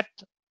 And that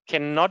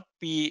cannot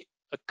be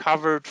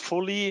covered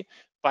fully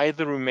by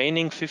the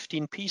remaining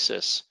 15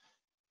 pieces.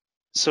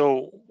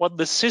 So what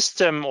the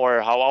system,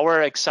 or how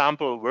our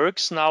example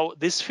works now,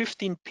 this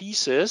 15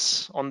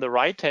 pieces on the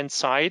right-hand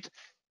side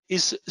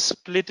is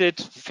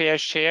splitted fair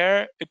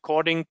share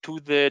according to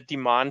the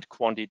demand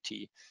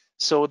quantity.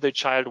 So the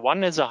child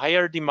 1 has a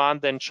higher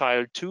demand than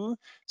child 2.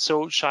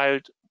 So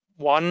child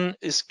 1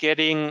 is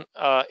getting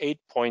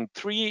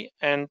 8.3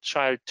 and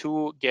child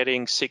 2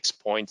 getting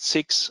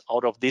 6.6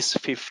 out of this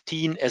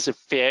 15 as a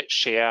fair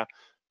share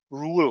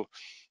rule.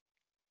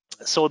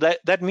 So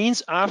that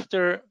means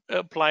after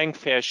applying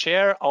fair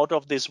share, out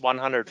of this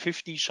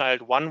 150,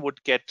 child 1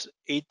 would get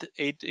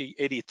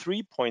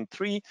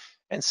 83.3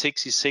 and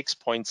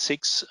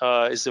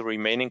 66.6 is the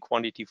remaining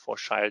quantity for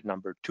child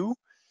number 2.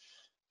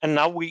 And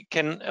now we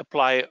can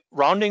apply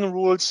rounding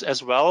rules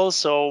as well.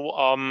 So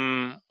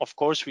of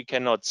course we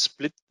cannot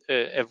split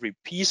every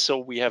piece. So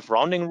we have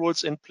rounding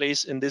rules in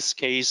place, in this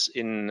case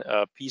in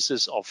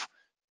pieces of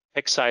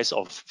pack size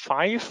of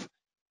 5.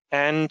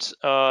 And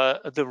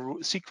the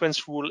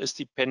sequence rule is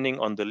depending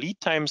on the lead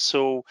time.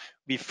 So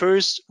we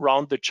first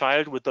round the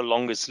child with the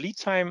longest lead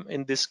time.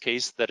 In this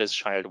case, that is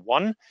child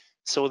 1.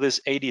 So this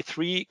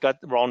 83 got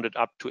rounded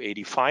up to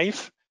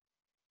 85.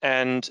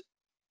 And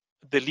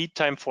the lead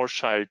time for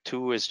child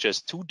 2 is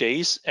just 2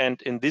 days.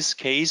 And in this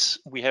case,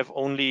 we have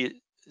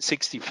only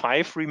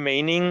 65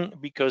 remaining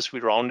because we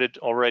rounded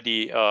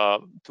already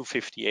to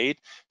 58.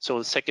 So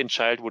the second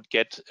child would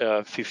get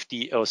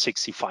 50 or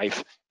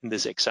 65 in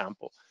this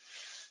example.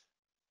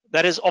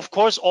 That is, of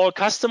course, all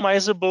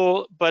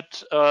customizable,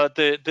 but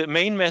the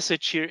main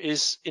message here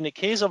is, in a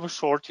case of a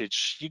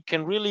shortage, you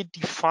can really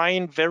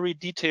define very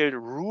detailed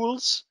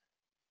rules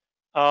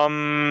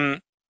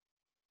in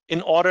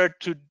order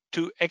to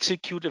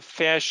execute a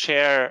fair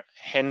share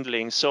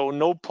handling. So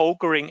no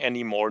pokering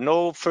anymore,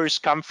 no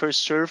first come,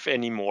 first serve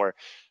anymore,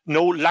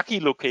 no lucky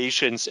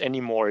locations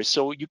anymore.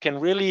 So you can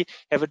really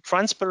have a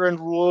transparent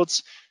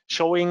rules,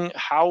 showing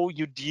how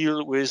you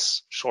deal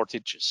with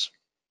shortages.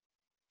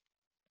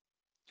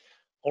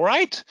 All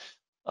right,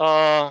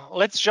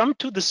 let's jump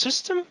to the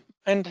system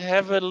and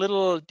have a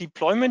little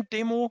deployment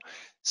demo.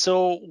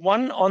 So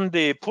one on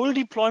the pull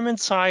deployment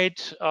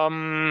side,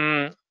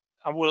 I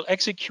will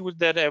execute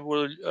that. I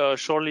will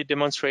shortly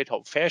demonstrate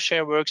how fair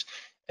share works.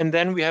 And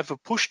then we have a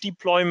push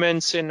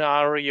deployment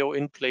scenario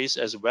in place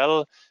as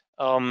well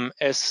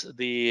as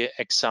the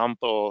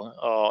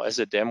example, as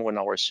a demo in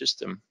our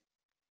system.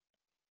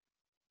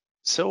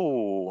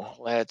 So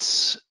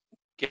let's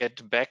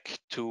get back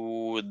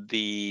to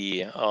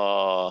the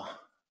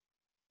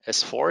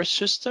S4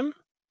 system,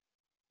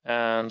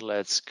 and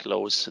let's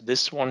close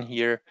this one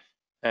here,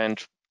 and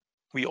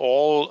we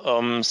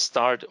all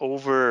start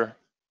over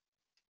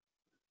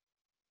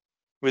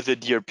with the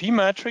DRP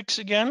matrix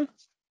again.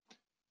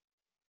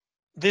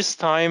 This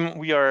time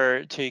we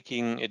are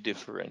taking a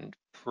different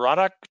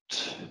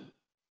product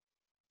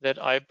that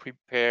I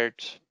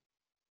prepared.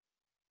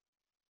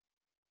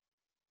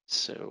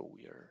 So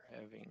we are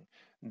having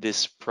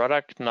this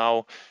product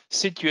now.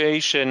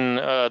 Situation,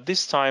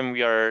 this time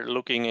we are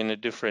looking in a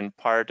different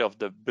part of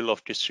the bill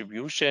of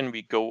distribution.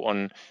 We go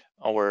on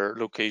our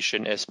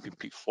location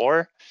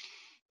SPP4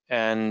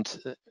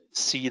 and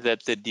see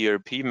that the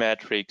DRP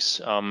matrix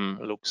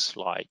looks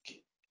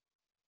like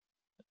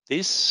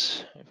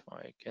this. If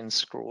I can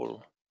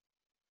scroll.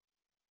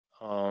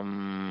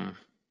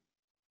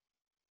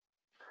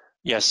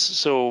 Yes,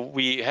 so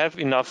we have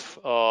enough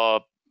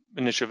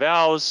initial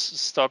warehouse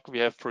stock, we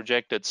have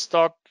projected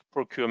stock,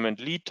 procurement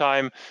lead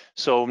time,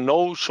 so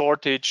no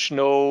shortage,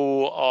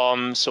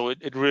 no, so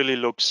it really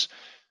looks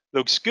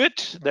good.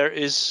 There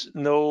is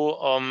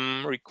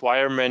no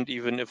requirement,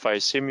 even if I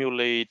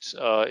simulate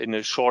in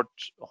a short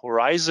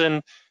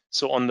horizon.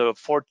 So on the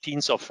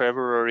 14th of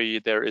February,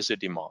 there is a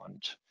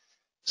demand.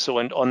 So,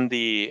 and on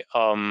the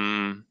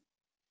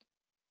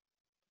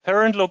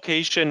parent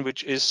location,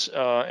 which is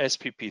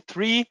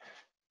SPP3,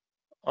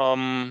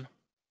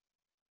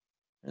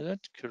 is that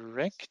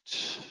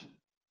correct?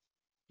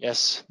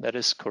 Yes, that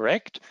is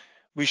correct.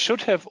 We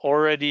should have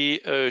already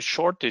a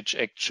shortage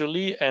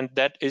actually, and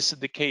that is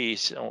the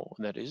case. Oh,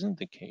 that isn't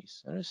the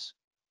case. That is.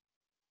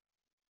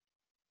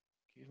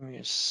 Give me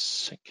a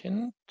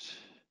second.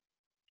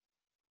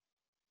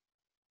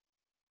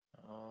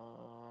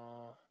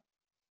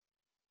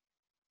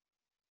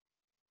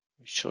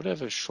 We should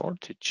have a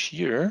shortage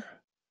here.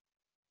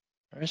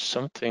 There is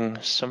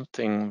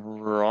something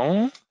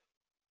wrong.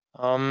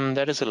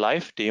 That is a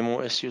live demo,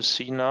 as you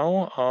see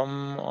now.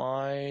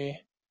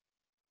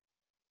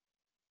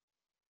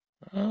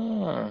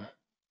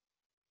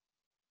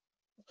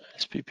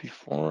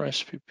 SPP4,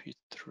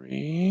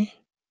 SPP3.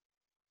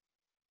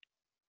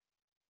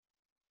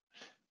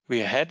 We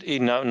had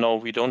enough. No,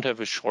 we don't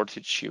have a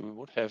shortage here. We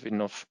would have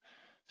enough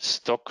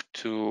stock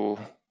to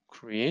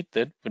create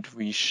that, but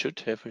we should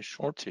have a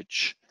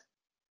shortage.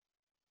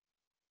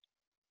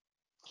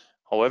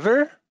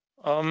 However,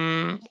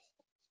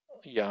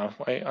 yeah,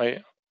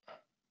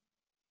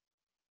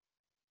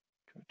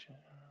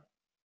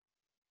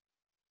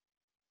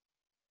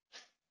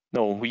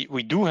 no,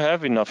 we do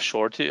have enough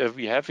shortage.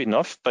 We have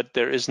enough, but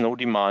there is no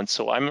demand.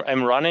 So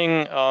I'm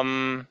running.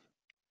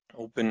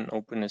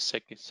 Open a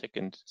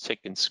second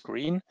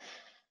screen.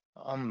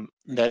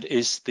 That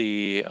is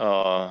the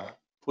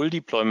full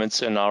deployment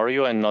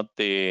scenario and not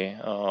the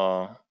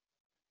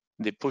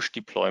push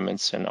deployment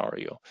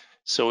scenario.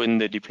 So in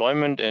the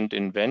deployment and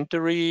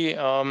inventory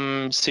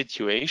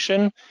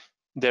situation,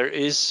 there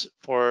is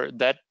for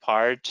that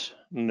part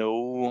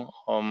no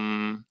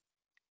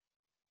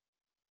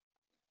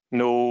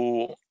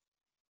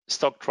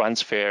stock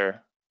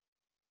transfer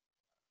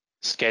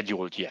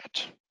scheduled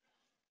yet.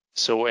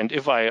 So, and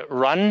if I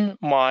run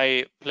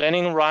my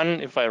planning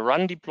run, if I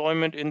run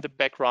deployment in the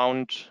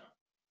background,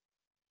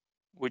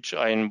 which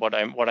what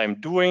I'm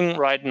doing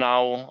right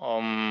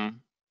now,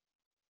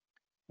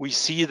 we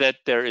see that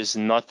there is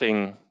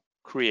nothing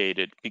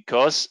created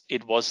because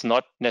it was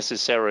not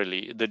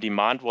necessarily, the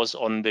demand was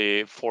on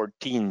the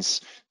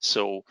 14th.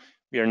 So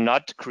we are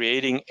not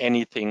creating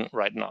anything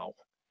right now.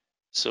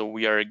 So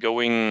we are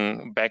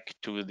going back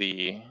to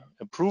the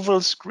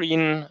approval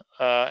screen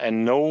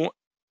and no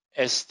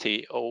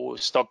STO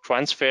stock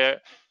transfer.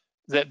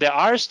 There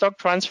are stock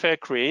transfer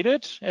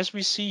created, as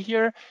we see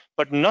here,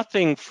 but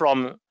nothing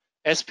from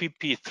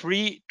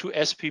SPP3 to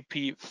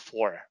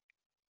SPP4.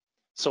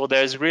 So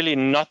there's really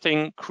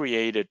nothing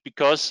created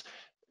because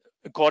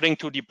according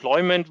to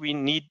deployment, we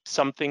need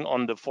something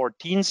on the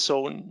 14th,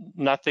 so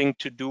nothing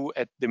to do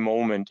at the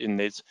moment in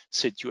this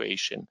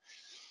situation.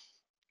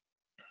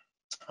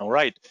 All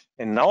right,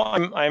 and now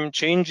I'm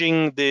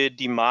changing the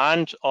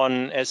demand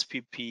on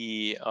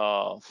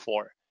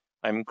SPP4.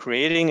 I'm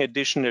creating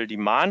additional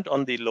demand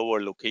on the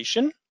lower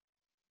location.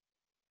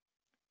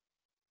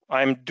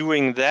 I'm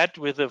doing that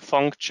with a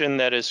function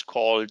that is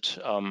called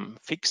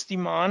fixed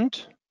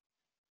demand.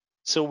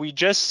 So we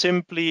just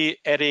simply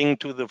adding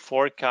to the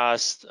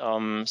forecast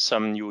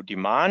some new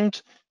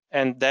demand,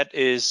 and that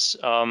is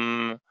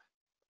on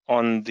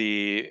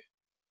the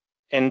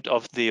end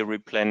of the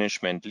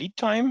replenishment lead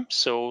time.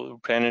 So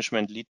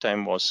replenishment lead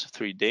time was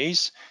 3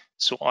 days.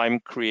 So I'm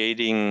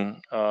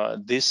creating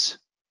this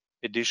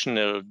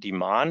additional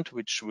demand,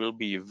 which will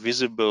be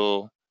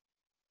visible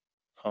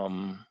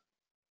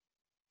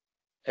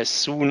as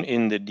soon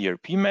in the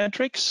DRP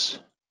matrix.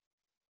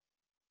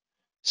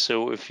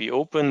 So if we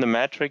open the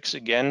matrix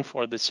again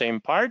for the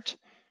same part,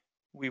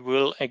 we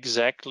will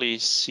exactly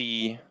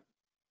see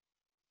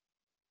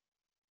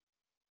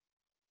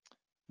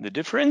the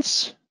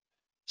difference.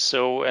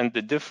 So, and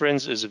the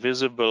difference is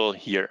visible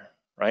here,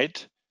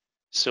 right?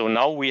 So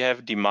now we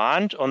have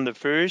demand on the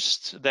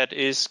first that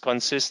is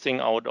consisting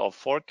out of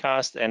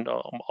forecast and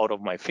out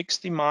of my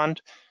fixed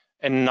demand.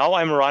 And now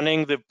I'm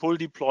running the pull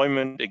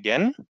deployment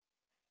again.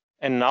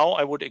 And now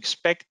I would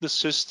expect the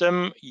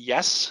system,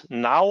 yes,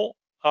 now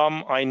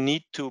I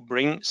need to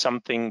bring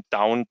something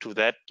down to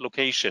that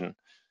location.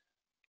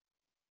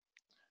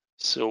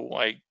 So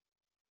I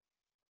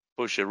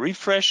push a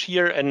refresh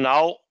here, and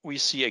now we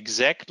see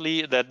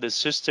exactly that the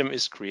system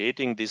is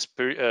creating this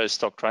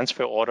stock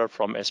transfer order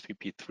from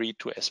SPP3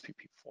 to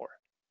SPP4.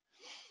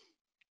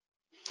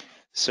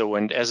 So,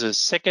 and as a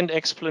second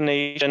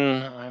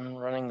explanation, I'm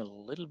running a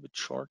little bit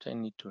short, I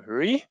need to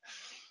hurry.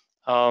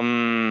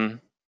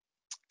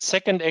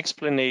 Second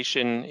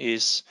explanation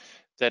is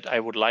that I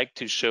would like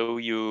to show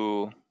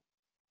you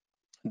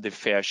the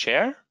fair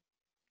share.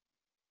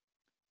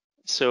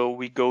 So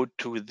we go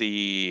to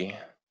the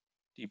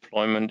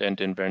deployment and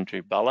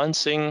inventory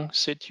balancing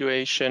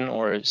situation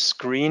or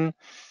screen,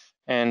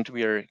 and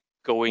we are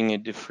going a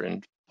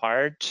different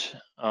part,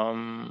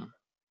 and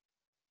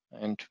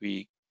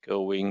we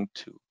going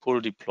to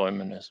pull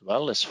deployment as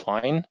well is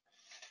fine.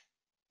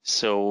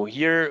 So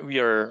here we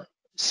are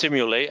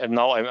simulating.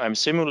 Now I'm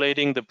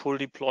simulating the pull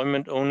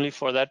deployment only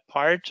for that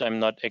part. I'm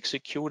not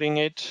executing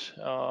it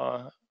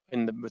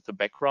with the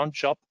background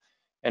job.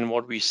 And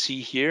what we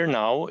see here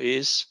now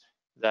is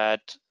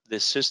that the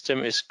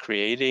system is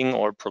creating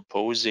or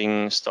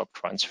proposing stock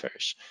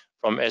transfers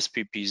from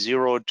SPP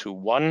 0 to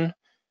 1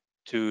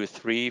 to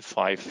 3,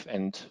 5,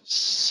 and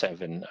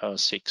 7,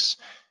 6.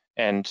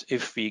 And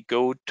if we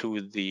go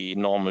to the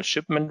normal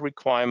shipment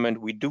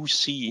requirement, we do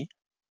see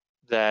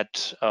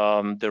that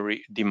the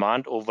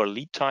demand over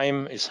lead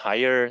time is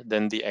higher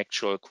than the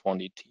actual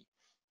quantity.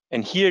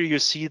 And here you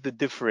see the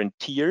different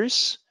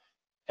tiers,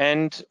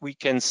 and we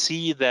can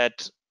see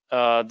that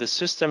the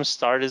system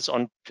starts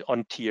on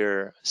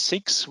tier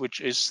 6,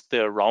 which is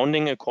the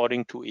rounding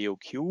according to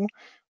EOQ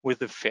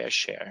with a fair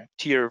share.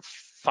 Tier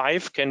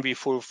 5 can be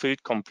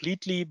fulfilled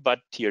completely, but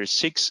tier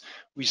 6,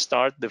 we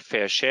start the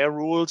fair share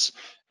rules.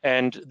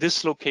 And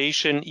this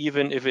location,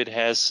 even if it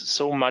has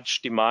so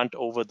much demand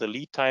over the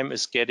lead time,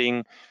 is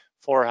getting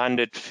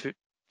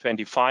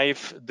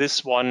 425.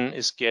 This one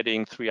is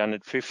getting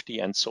 350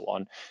 and so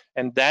on.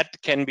 And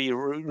that can be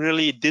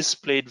really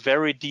displayed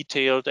very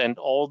detailed, and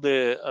all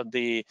the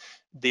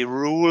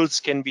rules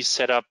can be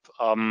set up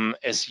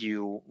as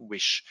you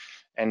wish.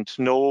 And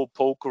no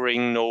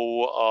pokering,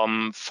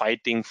 no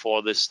fighting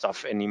for this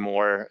stuff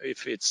anymore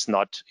if it's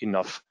not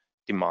enough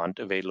demand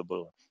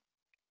available.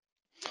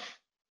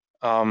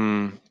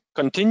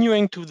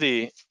 Continuing to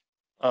the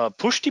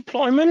push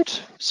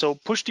deployment. So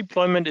push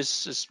deployment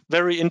is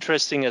very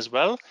interesting as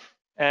well.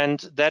 And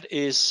that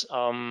is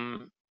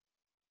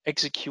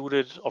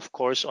executed, of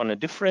course, on a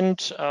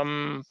different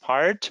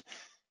part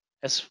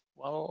as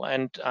well.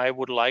 And I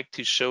would like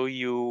to show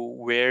you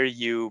where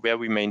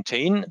we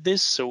maintain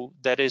this. So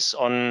that is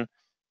on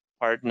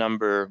part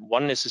number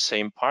 1 is the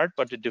same part,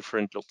 but a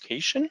different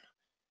location.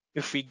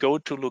 If we go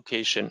to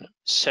location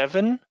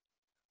 7,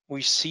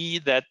 we see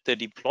that the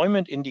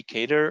deployment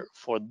indicator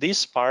for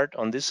this part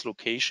on this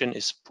location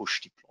is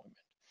push deployment.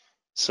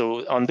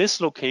 So on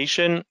this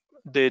location,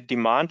 the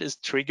demand is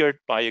triggered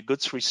by a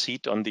goods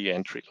receipt on the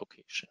entry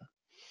location.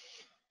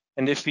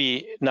 And if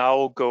we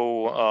now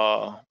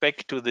go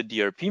back to the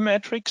DRP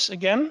matrix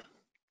again,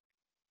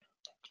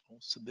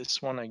 close to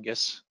this one, I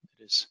guess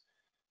it is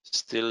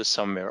still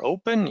somewhere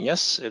open.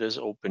 Yes, it is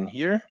open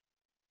here.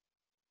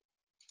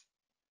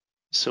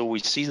 So we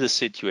see the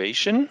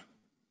situation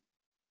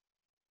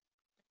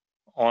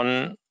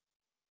on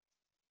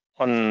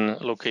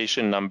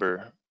location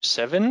number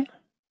 7.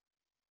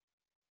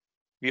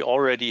 We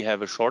already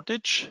have a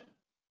shortage,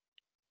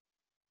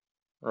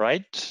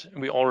 right?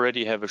 We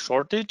already have a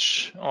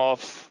shortage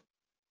of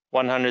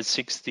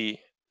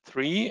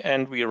 163,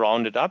 and we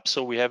round it up.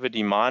 So we have a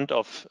demand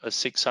of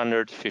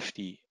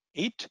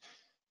 658.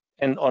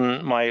 And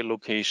on my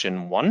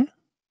location 1,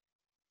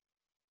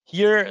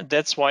 here,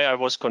 that's why I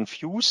was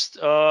confused.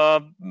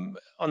 On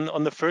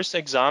the first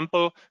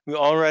example, we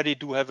already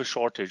do have a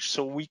shortage.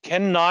 So we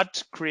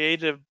cannot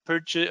create a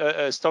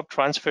stock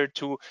transfer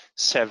to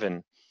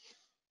 7.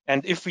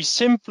 And if we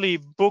simply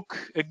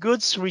book a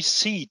goods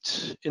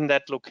receipt in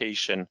that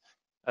location,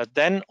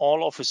 then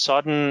all of a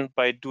sudden,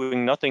 by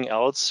doing nothing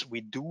else, we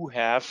do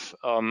have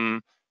a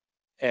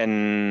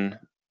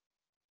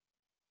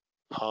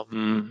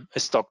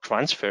stock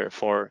transfer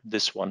for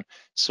this one.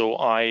 So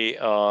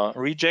I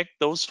reject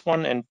those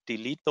one and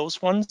delete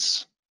those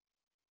ones.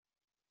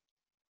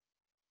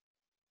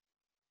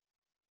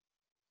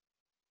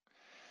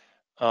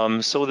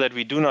 so that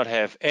we do not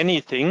have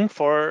anything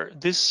for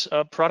this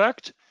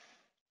product.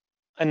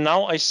 And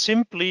now I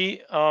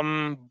simply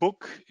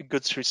book a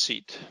goods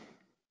receipt.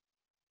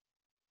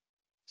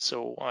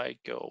 So I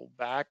go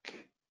back.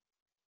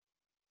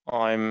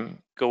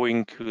 I'm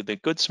going to the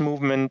goods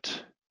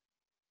movement.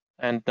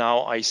 And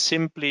now I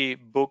simply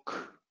book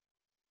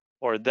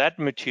for that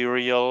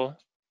material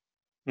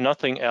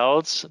nothing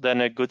else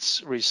than a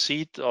goods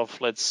receipt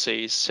of, let's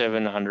say,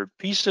 700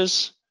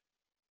 pieces.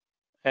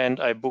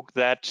 And I book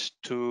that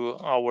to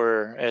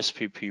our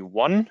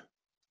SPP1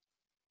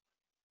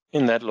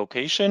 in that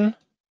location.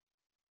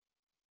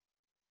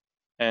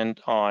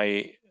 And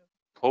I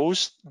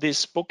post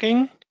this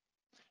booking.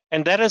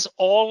 And that is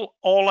all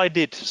I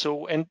did.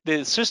 So, and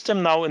the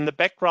system now in the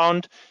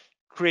background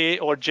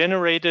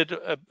generated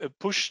a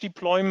push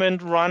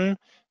deployment run.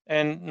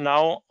 And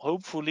now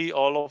hopefully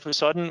all of a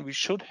sudden we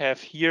should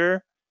have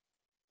here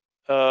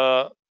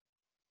a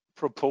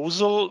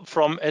proposal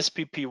from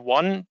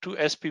SPP1 to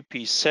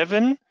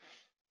SPP7.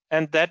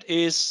 And that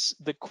is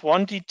the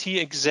quantity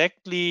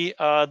exactly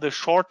the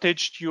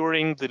shortage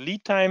during the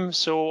lead time.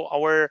 So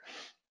our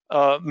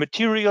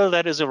material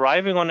that is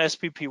arriving on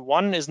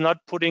SPP1 is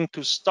not putting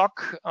to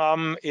stock.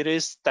 It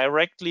is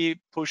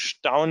directly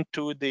pushed down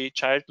to the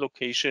child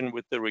location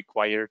with the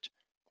required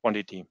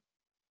quantity.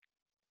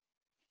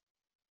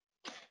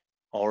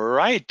 All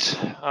right,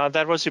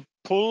 that was a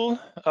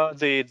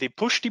the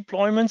push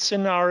deployment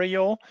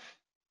scenario.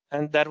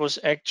 And that was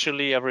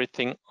actually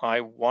everything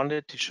I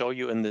wanted to show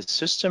you in the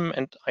system.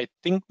 And I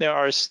think there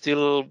are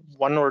still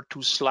 1 or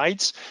 2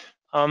 slides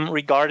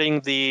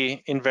regarding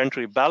the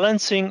inventory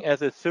balancing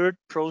as a third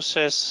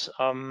process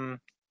of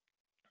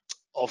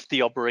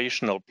the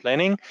operational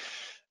planning.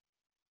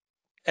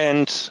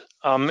 And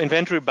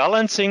inventory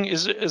balancing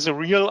is a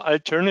real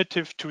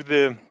alternative to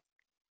the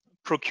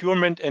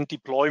procurement and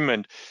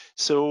deployment.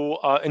 So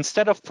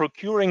instead of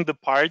procuring the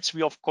parts,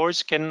 we of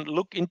course can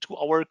look into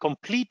our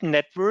complete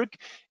network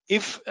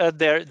if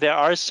there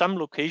are some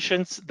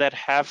locations that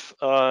have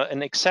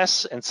an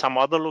excess and some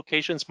other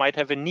locations might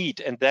have a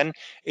need. And then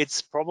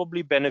it's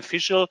probably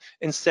beneficial,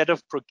 instead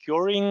of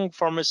procuring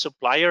from a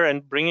supplier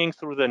and bringing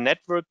through the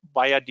network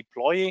via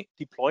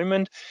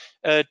deployment,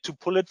 to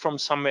pull it from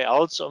somewhere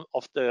else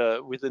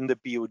within the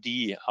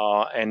BOD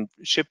and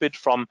ship it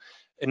from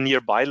a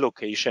nearby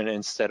location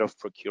instead of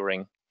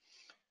procuring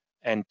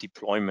and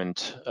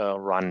deployment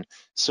run.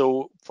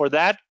 So for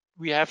that,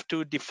 we have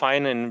to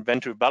define an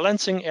inventory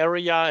balancing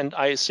area, and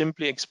I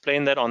simply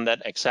explain that on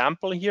that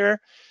example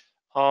here.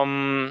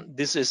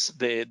 This is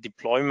the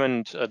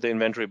deployment, the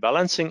inventory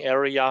balancing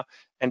area.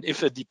 And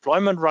if a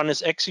deployment run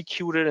is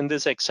executed in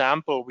this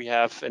example, we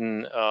have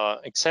an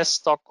excess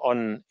stock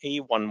on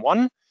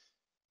A11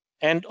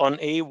 and on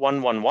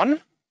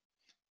A111.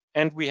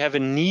 And we have a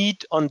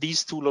need on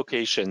these 2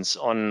 locations,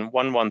 on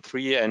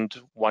 113 and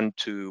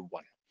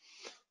 121.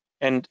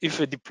 And if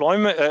a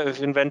deployment,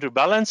 if inventory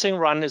balancing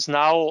run is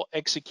now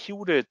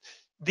executed,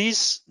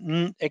 this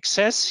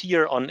excess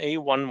here on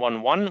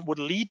A111 would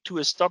lead to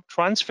a stock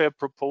transfer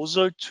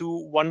proposal to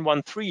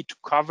 113 to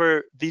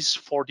cover these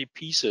 40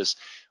 pieces.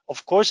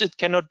 Of course, it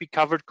cannot be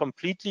covered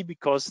completely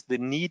because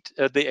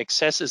the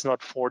excess is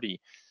not 40.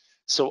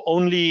 So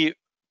only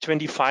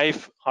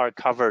 25 are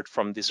covered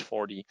from this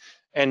 40.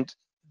 And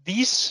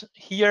these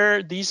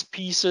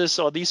pieces,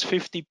 or these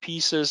 50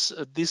 pieces,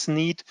 this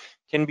need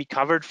can be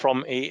covered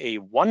from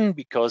AA1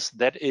 because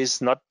that is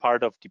not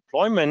part of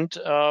deployment,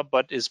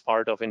 but is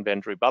part of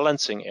inventory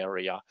balancing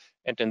area.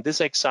 And in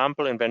this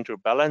example, inventory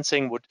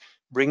balancing would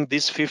bring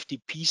these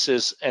 50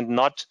 pieces and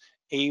not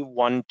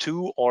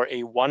A12 or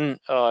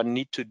A1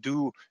 need to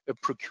do a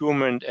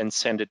procurement and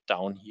send it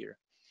down here.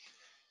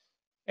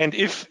 And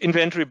if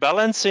inventory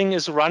balancing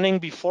is running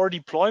before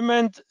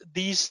deployment,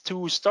 these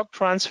 2 stock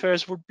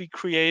transfers would be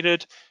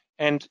created.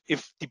 And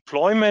if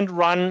deployment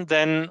run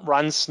then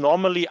runs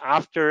normally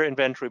after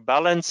inventory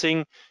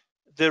balancing,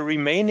 the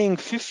remaining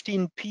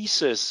 15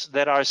 pieces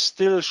that are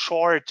still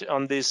short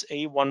on this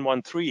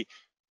A113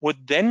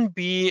 would then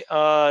be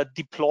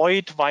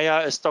deployed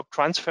via a stock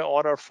transfer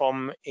order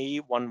from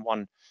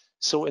A11.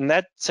 So in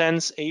that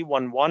sense,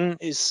 A11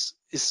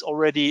 is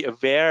already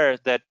aware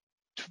that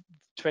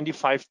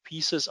 25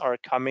 pieces are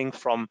coming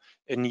from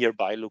a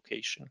nearby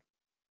location.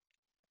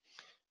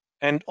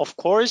 And of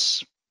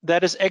course,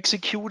 that is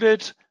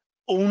executed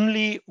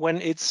only when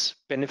it's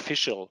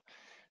beneficial.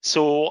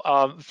 So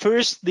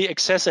first, the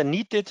excess and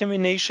need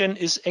determination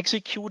is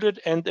executed,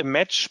 and a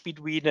match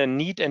between a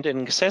need and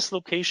an excess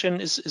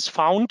location is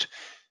found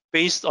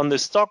based on the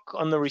stock,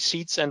 on the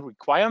receipts and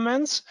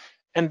requirements.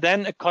 And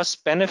then a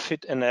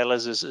cost-benefit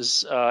analysis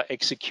is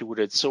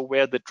executed. So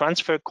where the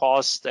transfer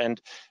cost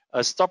and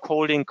stock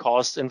holding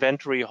cost,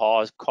 inventory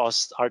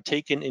costs are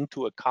taken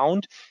into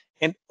account.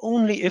 And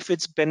only if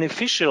it's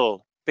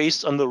beneficial,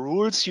 based on the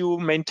rules you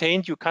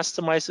maintained, you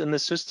customized in the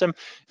system,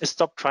 a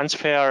stock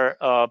transfer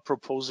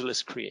proposal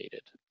is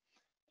created.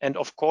 And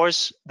of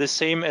course, the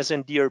same as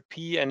in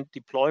DRP and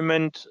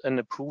deployment, an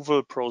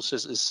approval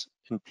process is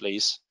in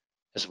place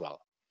as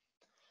well.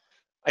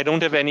 I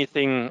don't have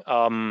anything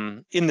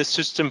in the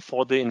system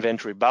for the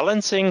inventory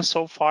balancing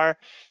so far,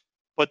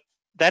 but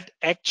that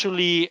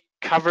actually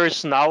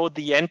covers now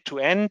the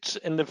end-to-end.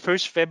 In the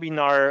first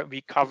webinar,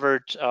 we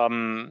covered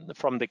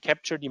from the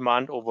capture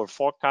demand over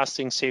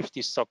forecasting,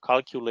 safety stock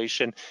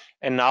calculation,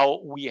 and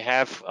now we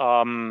have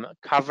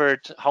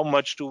covered how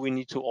much do we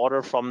need to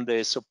order from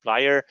the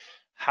supplier,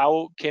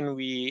 how can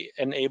we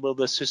enable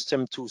the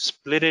system to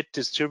split it,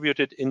 distribute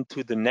it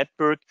into the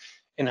network,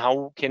 and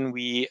how can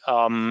we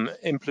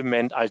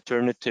implement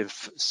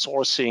alternative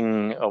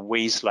sourcing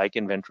ways like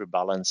inventory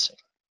balancing.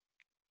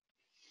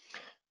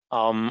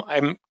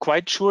 I'm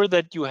quite sure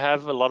that you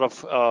have a lot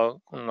of,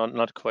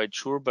 not quite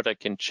sure, but I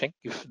can check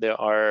if there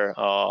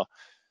are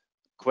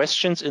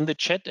questions in the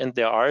chat, and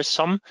there are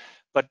some.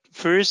 But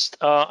first,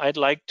 I'd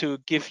like to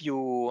give you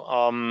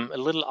a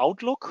little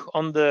outlook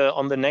on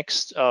the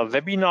next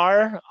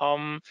webinar,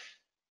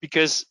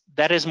 because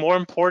that is more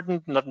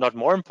important, not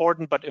more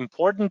important, but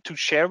important to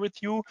share with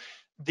you.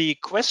 The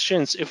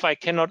questions, if I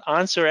cannot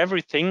answer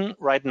everything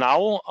right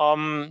now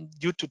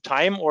due to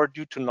time or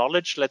due to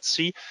knowledge, let's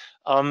see,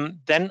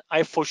 then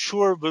I for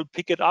sure will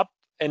pick it up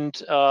and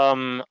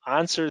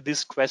answer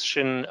this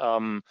question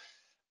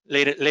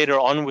later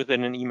on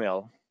within an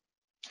email.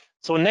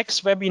 So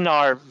next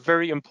webinar,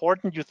 very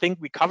important. You think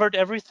we covered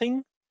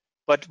everything,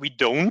 but we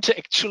don't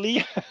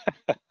actually.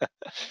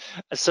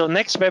 So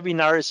next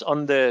webinar is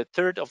on the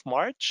 3rd of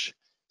March,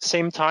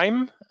 same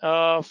time,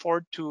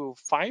 4 to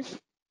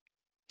 5.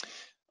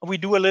 We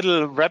do a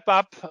little wrap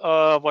up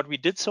what we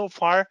did so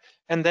far,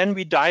 and then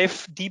we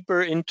dive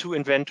deeper into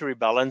inventory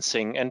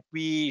balancing, and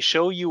we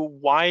show you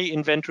why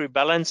inventory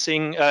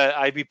balancing,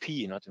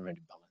 IBP, not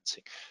inventory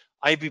balancing,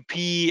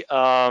 IBP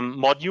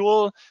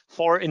module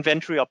for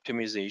inventory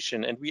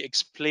optimization, and we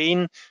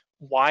explain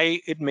why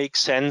it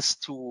makes sense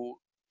to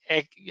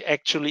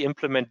actually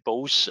implement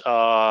both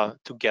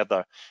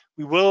together.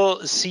 We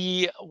will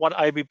see what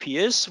IBP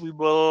is, we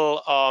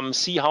will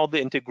see how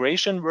the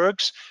integration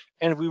works,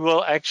 and we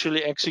will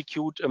actually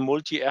execute a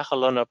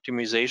multi-echelon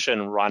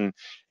optimization run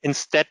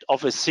instead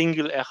of a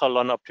single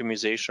echelon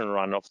optimization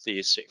run of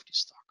the safety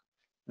stock.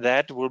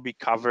 That will be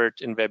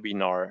covered in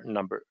webinar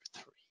number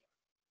 3.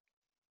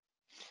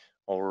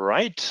 All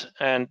right,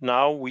 and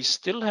now we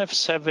still have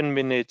 7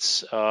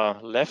 minutes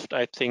left,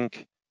 I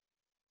think,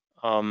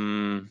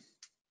 in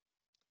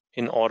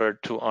order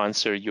to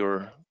answer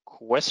your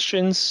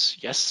questions.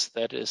 Yes,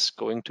 that is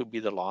going to be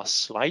the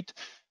last slide.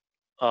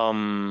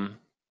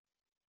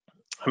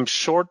 I'm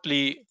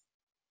shortly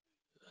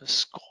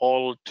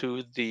scroll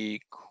to the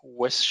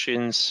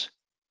questions.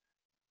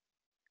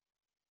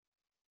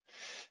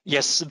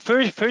 Yes,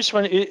 the first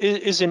one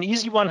is an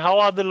easy one. How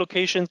are the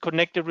locations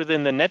connected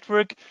within the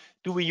network?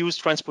 Do we use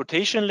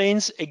transportation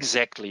lanes?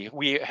 Exactly.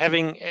 We're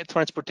having a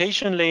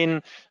transportation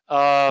lane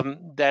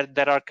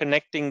that are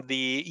connecting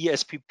the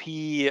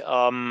eSPP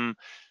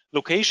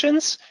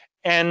locations,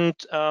 and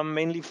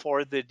mainly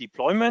for the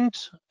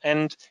deployment.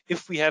 And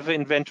if we have an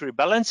inventory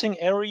balancing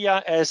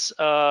area, as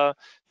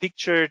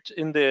pictured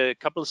in the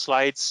couple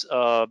slides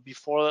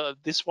before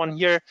this one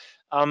here,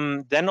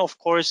 then of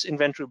course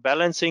inventory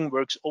balancing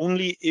works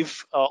only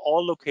if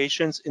all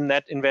locations in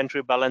that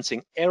inventory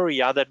balancing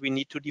area that we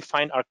need to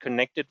define are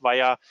connected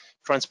via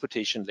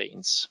transportation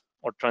lanes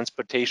or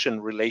transportation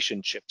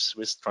relationships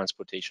with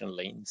transportation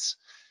lanes.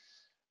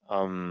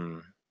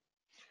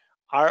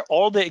 Are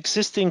all the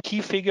existing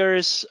key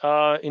figures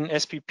in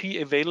SPP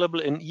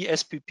available in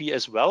eSPP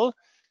as well?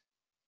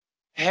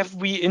 Have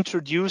we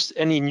introduced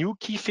any new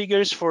key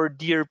figures for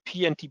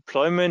DRP and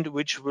deployment,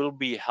 which will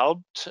be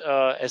helped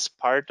as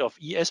part of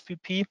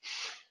eSPP?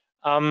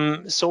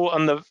 So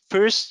on the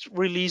first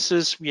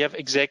releases, we have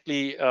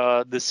exactly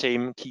the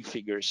same key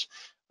figures.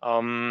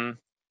 When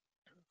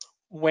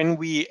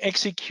we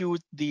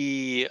execute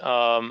the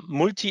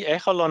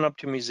multi-echelon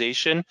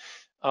optimization,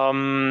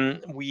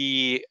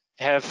 we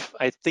have,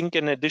 I think,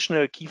 an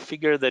additional key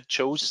figure that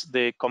shows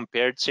the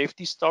compared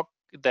safety stock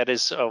that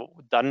is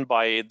done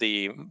by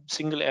the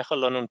single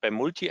echelon and by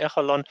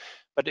multi-echelon.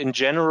 But in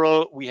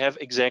general, we have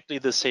exactly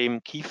the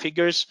same key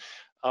figures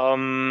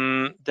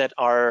that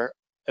are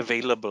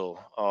available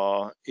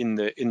in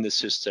the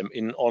system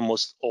in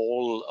almost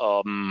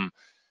all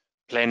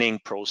planning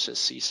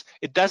processes.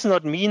 It does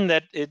not mean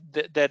that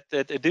that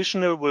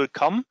additional will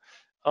come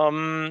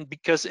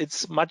because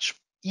it's much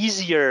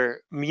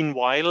easier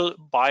meanwhile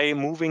by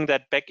moving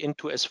that back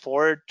into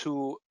S4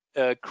 to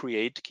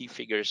create key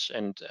figures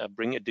and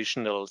bring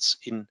additionals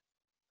in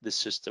the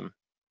system.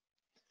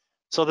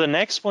 So the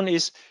next one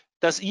is,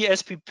 does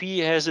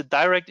eSPP has a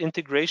direct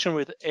integration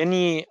with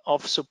any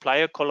of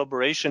supplier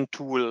collaboration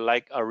tool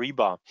like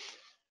Ariba?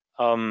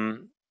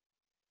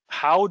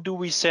 How do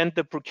we send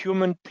the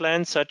procurement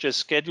plans such as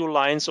schedule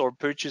lines or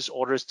purchase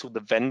orders to the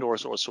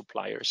vendors or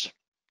suppliers?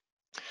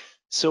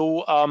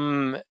 So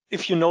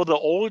if you know the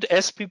old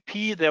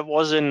SPP, there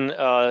was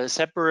a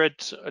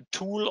separate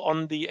tool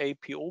on the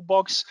APO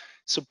box,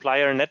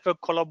 supplier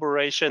network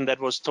collaboration, that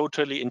was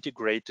totally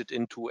integrated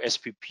into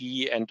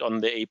SPP and on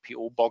the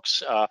APO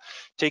box,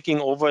 taking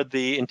over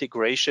the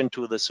integration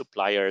to the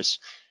suppliers.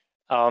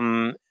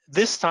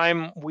 This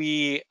time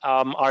we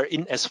are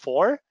in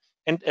S4,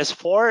 and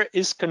S4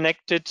 is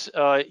connected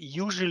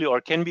usually,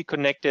 or can be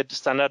connected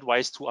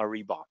standard-wise to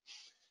Ariba.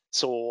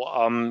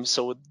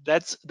 So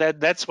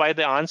that's why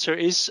the answer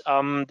is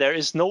there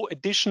is no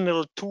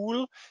additional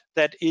tool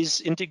that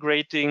is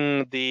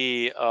integrating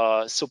the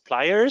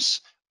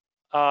suppliers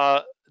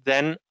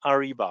than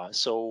Ariba.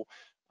 So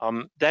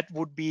that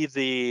would be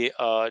the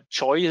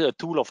choice, a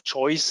tool of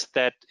choice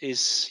that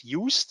is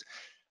used.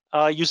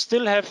 You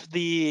still have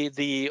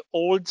the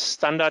old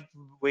standard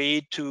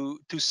way to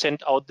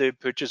send out the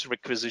purchase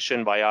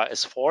requisition via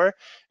S4,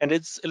 and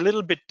it's a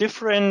little bit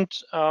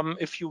different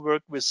if you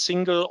work with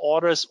single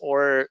orders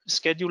or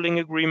scheduling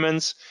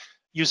agreements.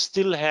 You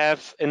still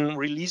have a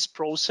release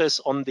process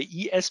on the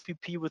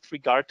eSPP with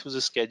regard to the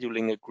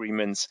scheduling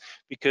agreements,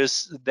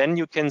 because then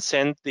you can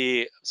send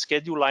the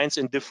schedule lines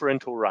in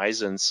different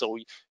horizons. So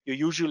you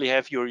usually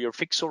have your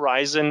fixed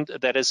horizon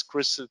that is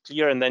crystal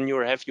clear, and then you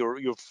have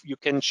you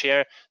can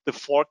share the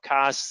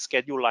forecast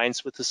schedule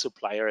lines with the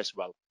supplier as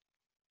well.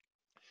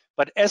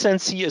 But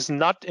SNC is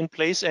not in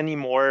place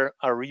anymore.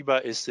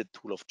 Ariba is the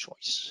tool of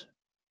choice.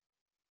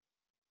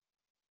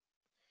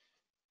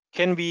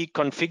 Can we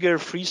configure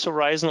freeze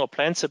horizon or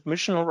planned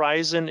submission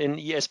horizon in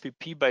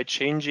eSPP by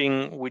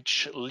changing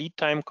which lead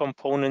time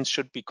components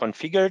should be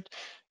configured?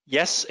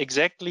 Yes,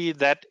 exactly.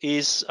 That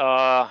is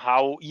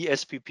how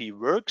eSPP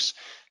works.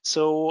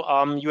 So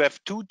you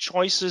have two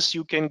choices.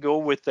 You can go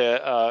with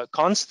a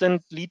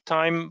constant lead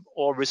time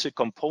or with a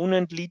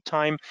component lead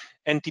time.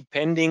 And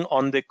depending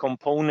on the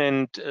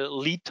component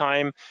lead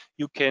time,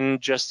 you can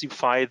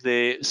justify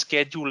the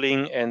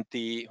scheduling and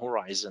the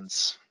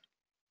horizons.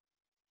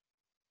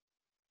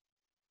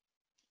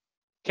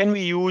 Can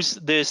we use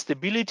the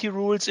stability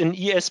rules in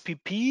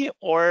eSPP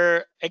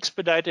or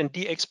expedite and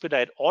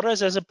de-expedite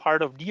orders as a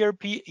part of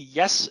DRP?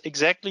 Yes,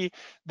 exactly.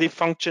 The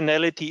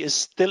functionality is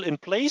still in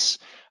place,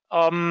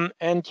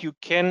 and you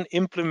can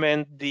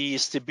implement the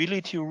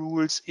stability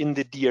rules in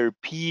the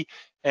DRP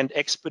and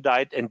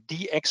expedite and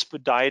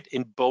de-expedite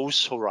in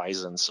both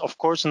horizons. Of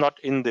course, not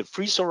in the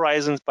freeze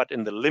horizons, but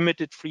in the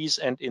limited freeze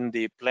and in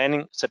the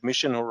planning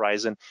submission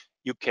horizon,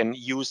 you can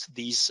use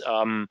these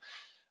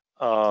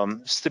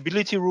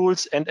stability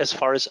rules, and as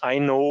far as I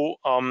know,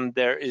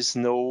 there is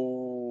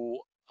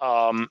no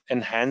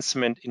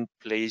enhancement in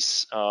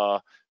place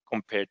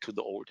compared to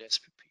the old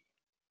SPP.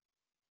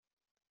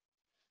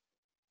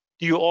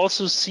 Do you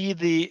also see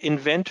the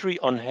inventory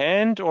on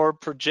hand or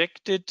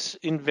projected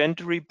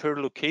inventory per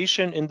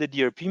location in the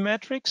DRP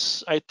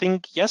matrix? I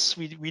think, yes,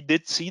 we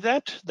did see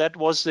that. That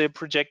was the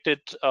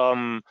projected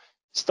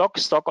stock.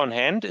 Stock on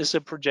hand is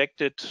a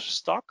projected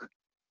stock.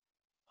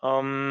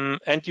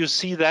 And you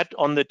see that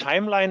on the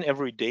timeline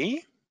every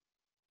day.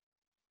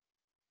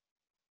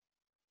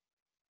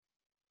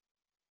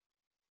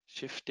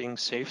 Shifting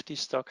safety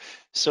stock.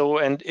 So,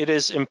 and it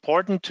is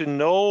important to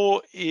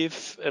know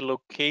if a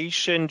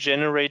location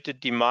generated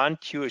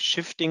demand to a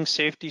shifting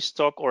safety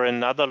stock or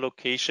another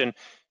location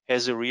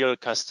has a real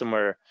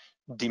customer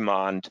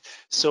demand.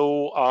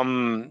 So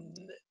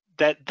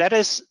that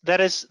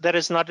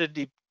is not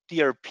a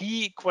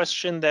DRP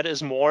question. That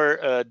is more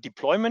a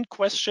deployment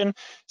question.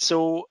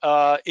 So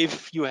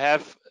if you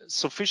have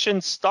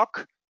sufficient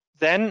stock,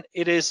 then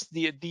it is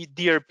the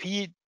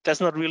DRP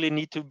does not really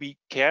need to be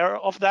care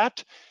of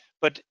that.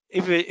 But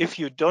if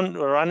you don't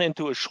run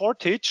into a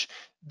shortage,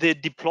 the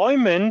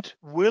deployment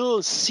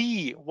will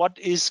see what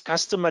is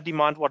customer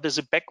demand, what is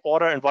a back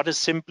order, and what is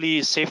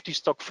simply safety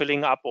stock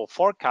filling up or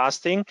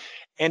forecasting,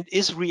 and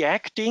is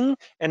reacting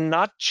and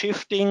not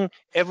shifting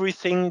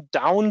everything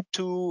down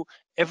to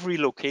every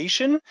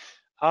location.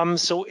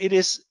 So it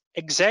is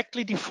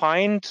exactly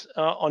defined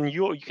on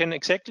your, you can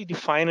exactly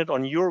define it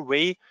on your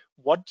way,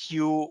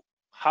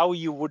 how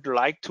you would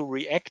like to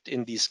react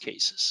in these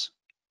cases.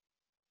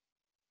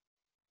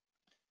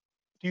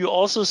 Do you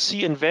also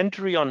see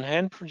inventory on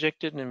hand,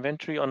 projected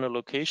inventory on a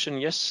location?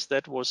 Yes,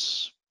 that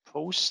was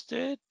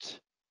posted.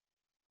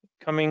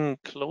 Coming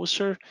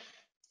closer.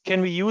 Can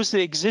we use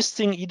the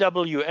existing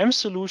EWM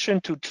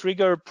solution to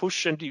trigger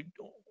push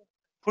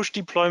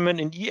deployment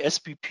in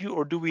eSPP,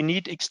 or do we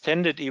need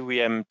extended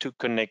EWM to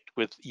connect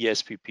with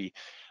eSPP?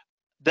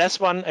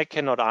 That's one I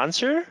cannot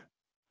answer.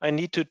 I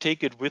need to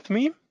take it with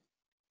me.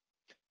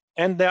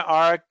 And there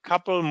are a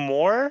couple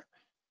more,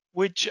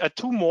 which are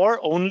two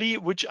more only,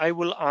 which I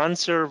will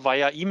answer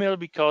via email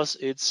because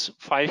it's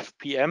 5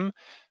 p.m.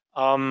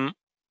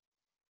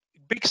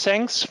 Big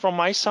thanks from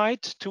my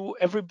side to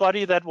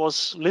everybody that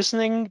was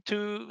listening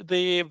to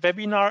the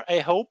webinar. I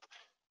hope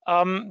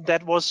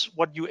that was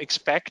what you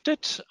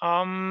expected.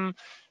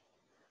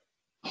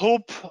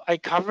 Hope I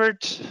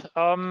covered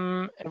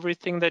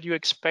everything that you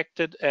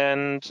expected,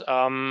 and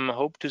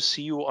hope to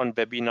see you on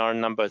webinar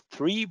number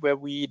 3, where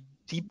we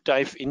deep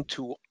dive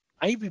into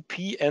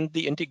IBP and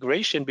the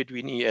integration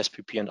between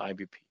eSPP and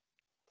IBP.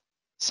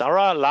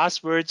 Sara,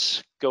 last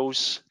words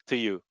goes to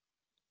you.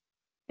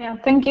 Yeah,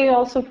 thank you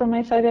also from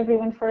my side,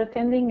 everyone, for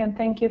attending, and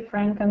thank you,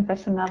 Frank and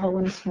Westernacher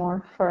once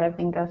more for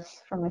having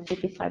us from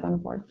SAP side on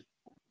board.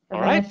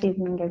 Have a nice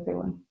evening,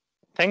 everyone.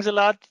 Thanks a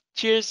lot.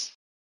 Cheers.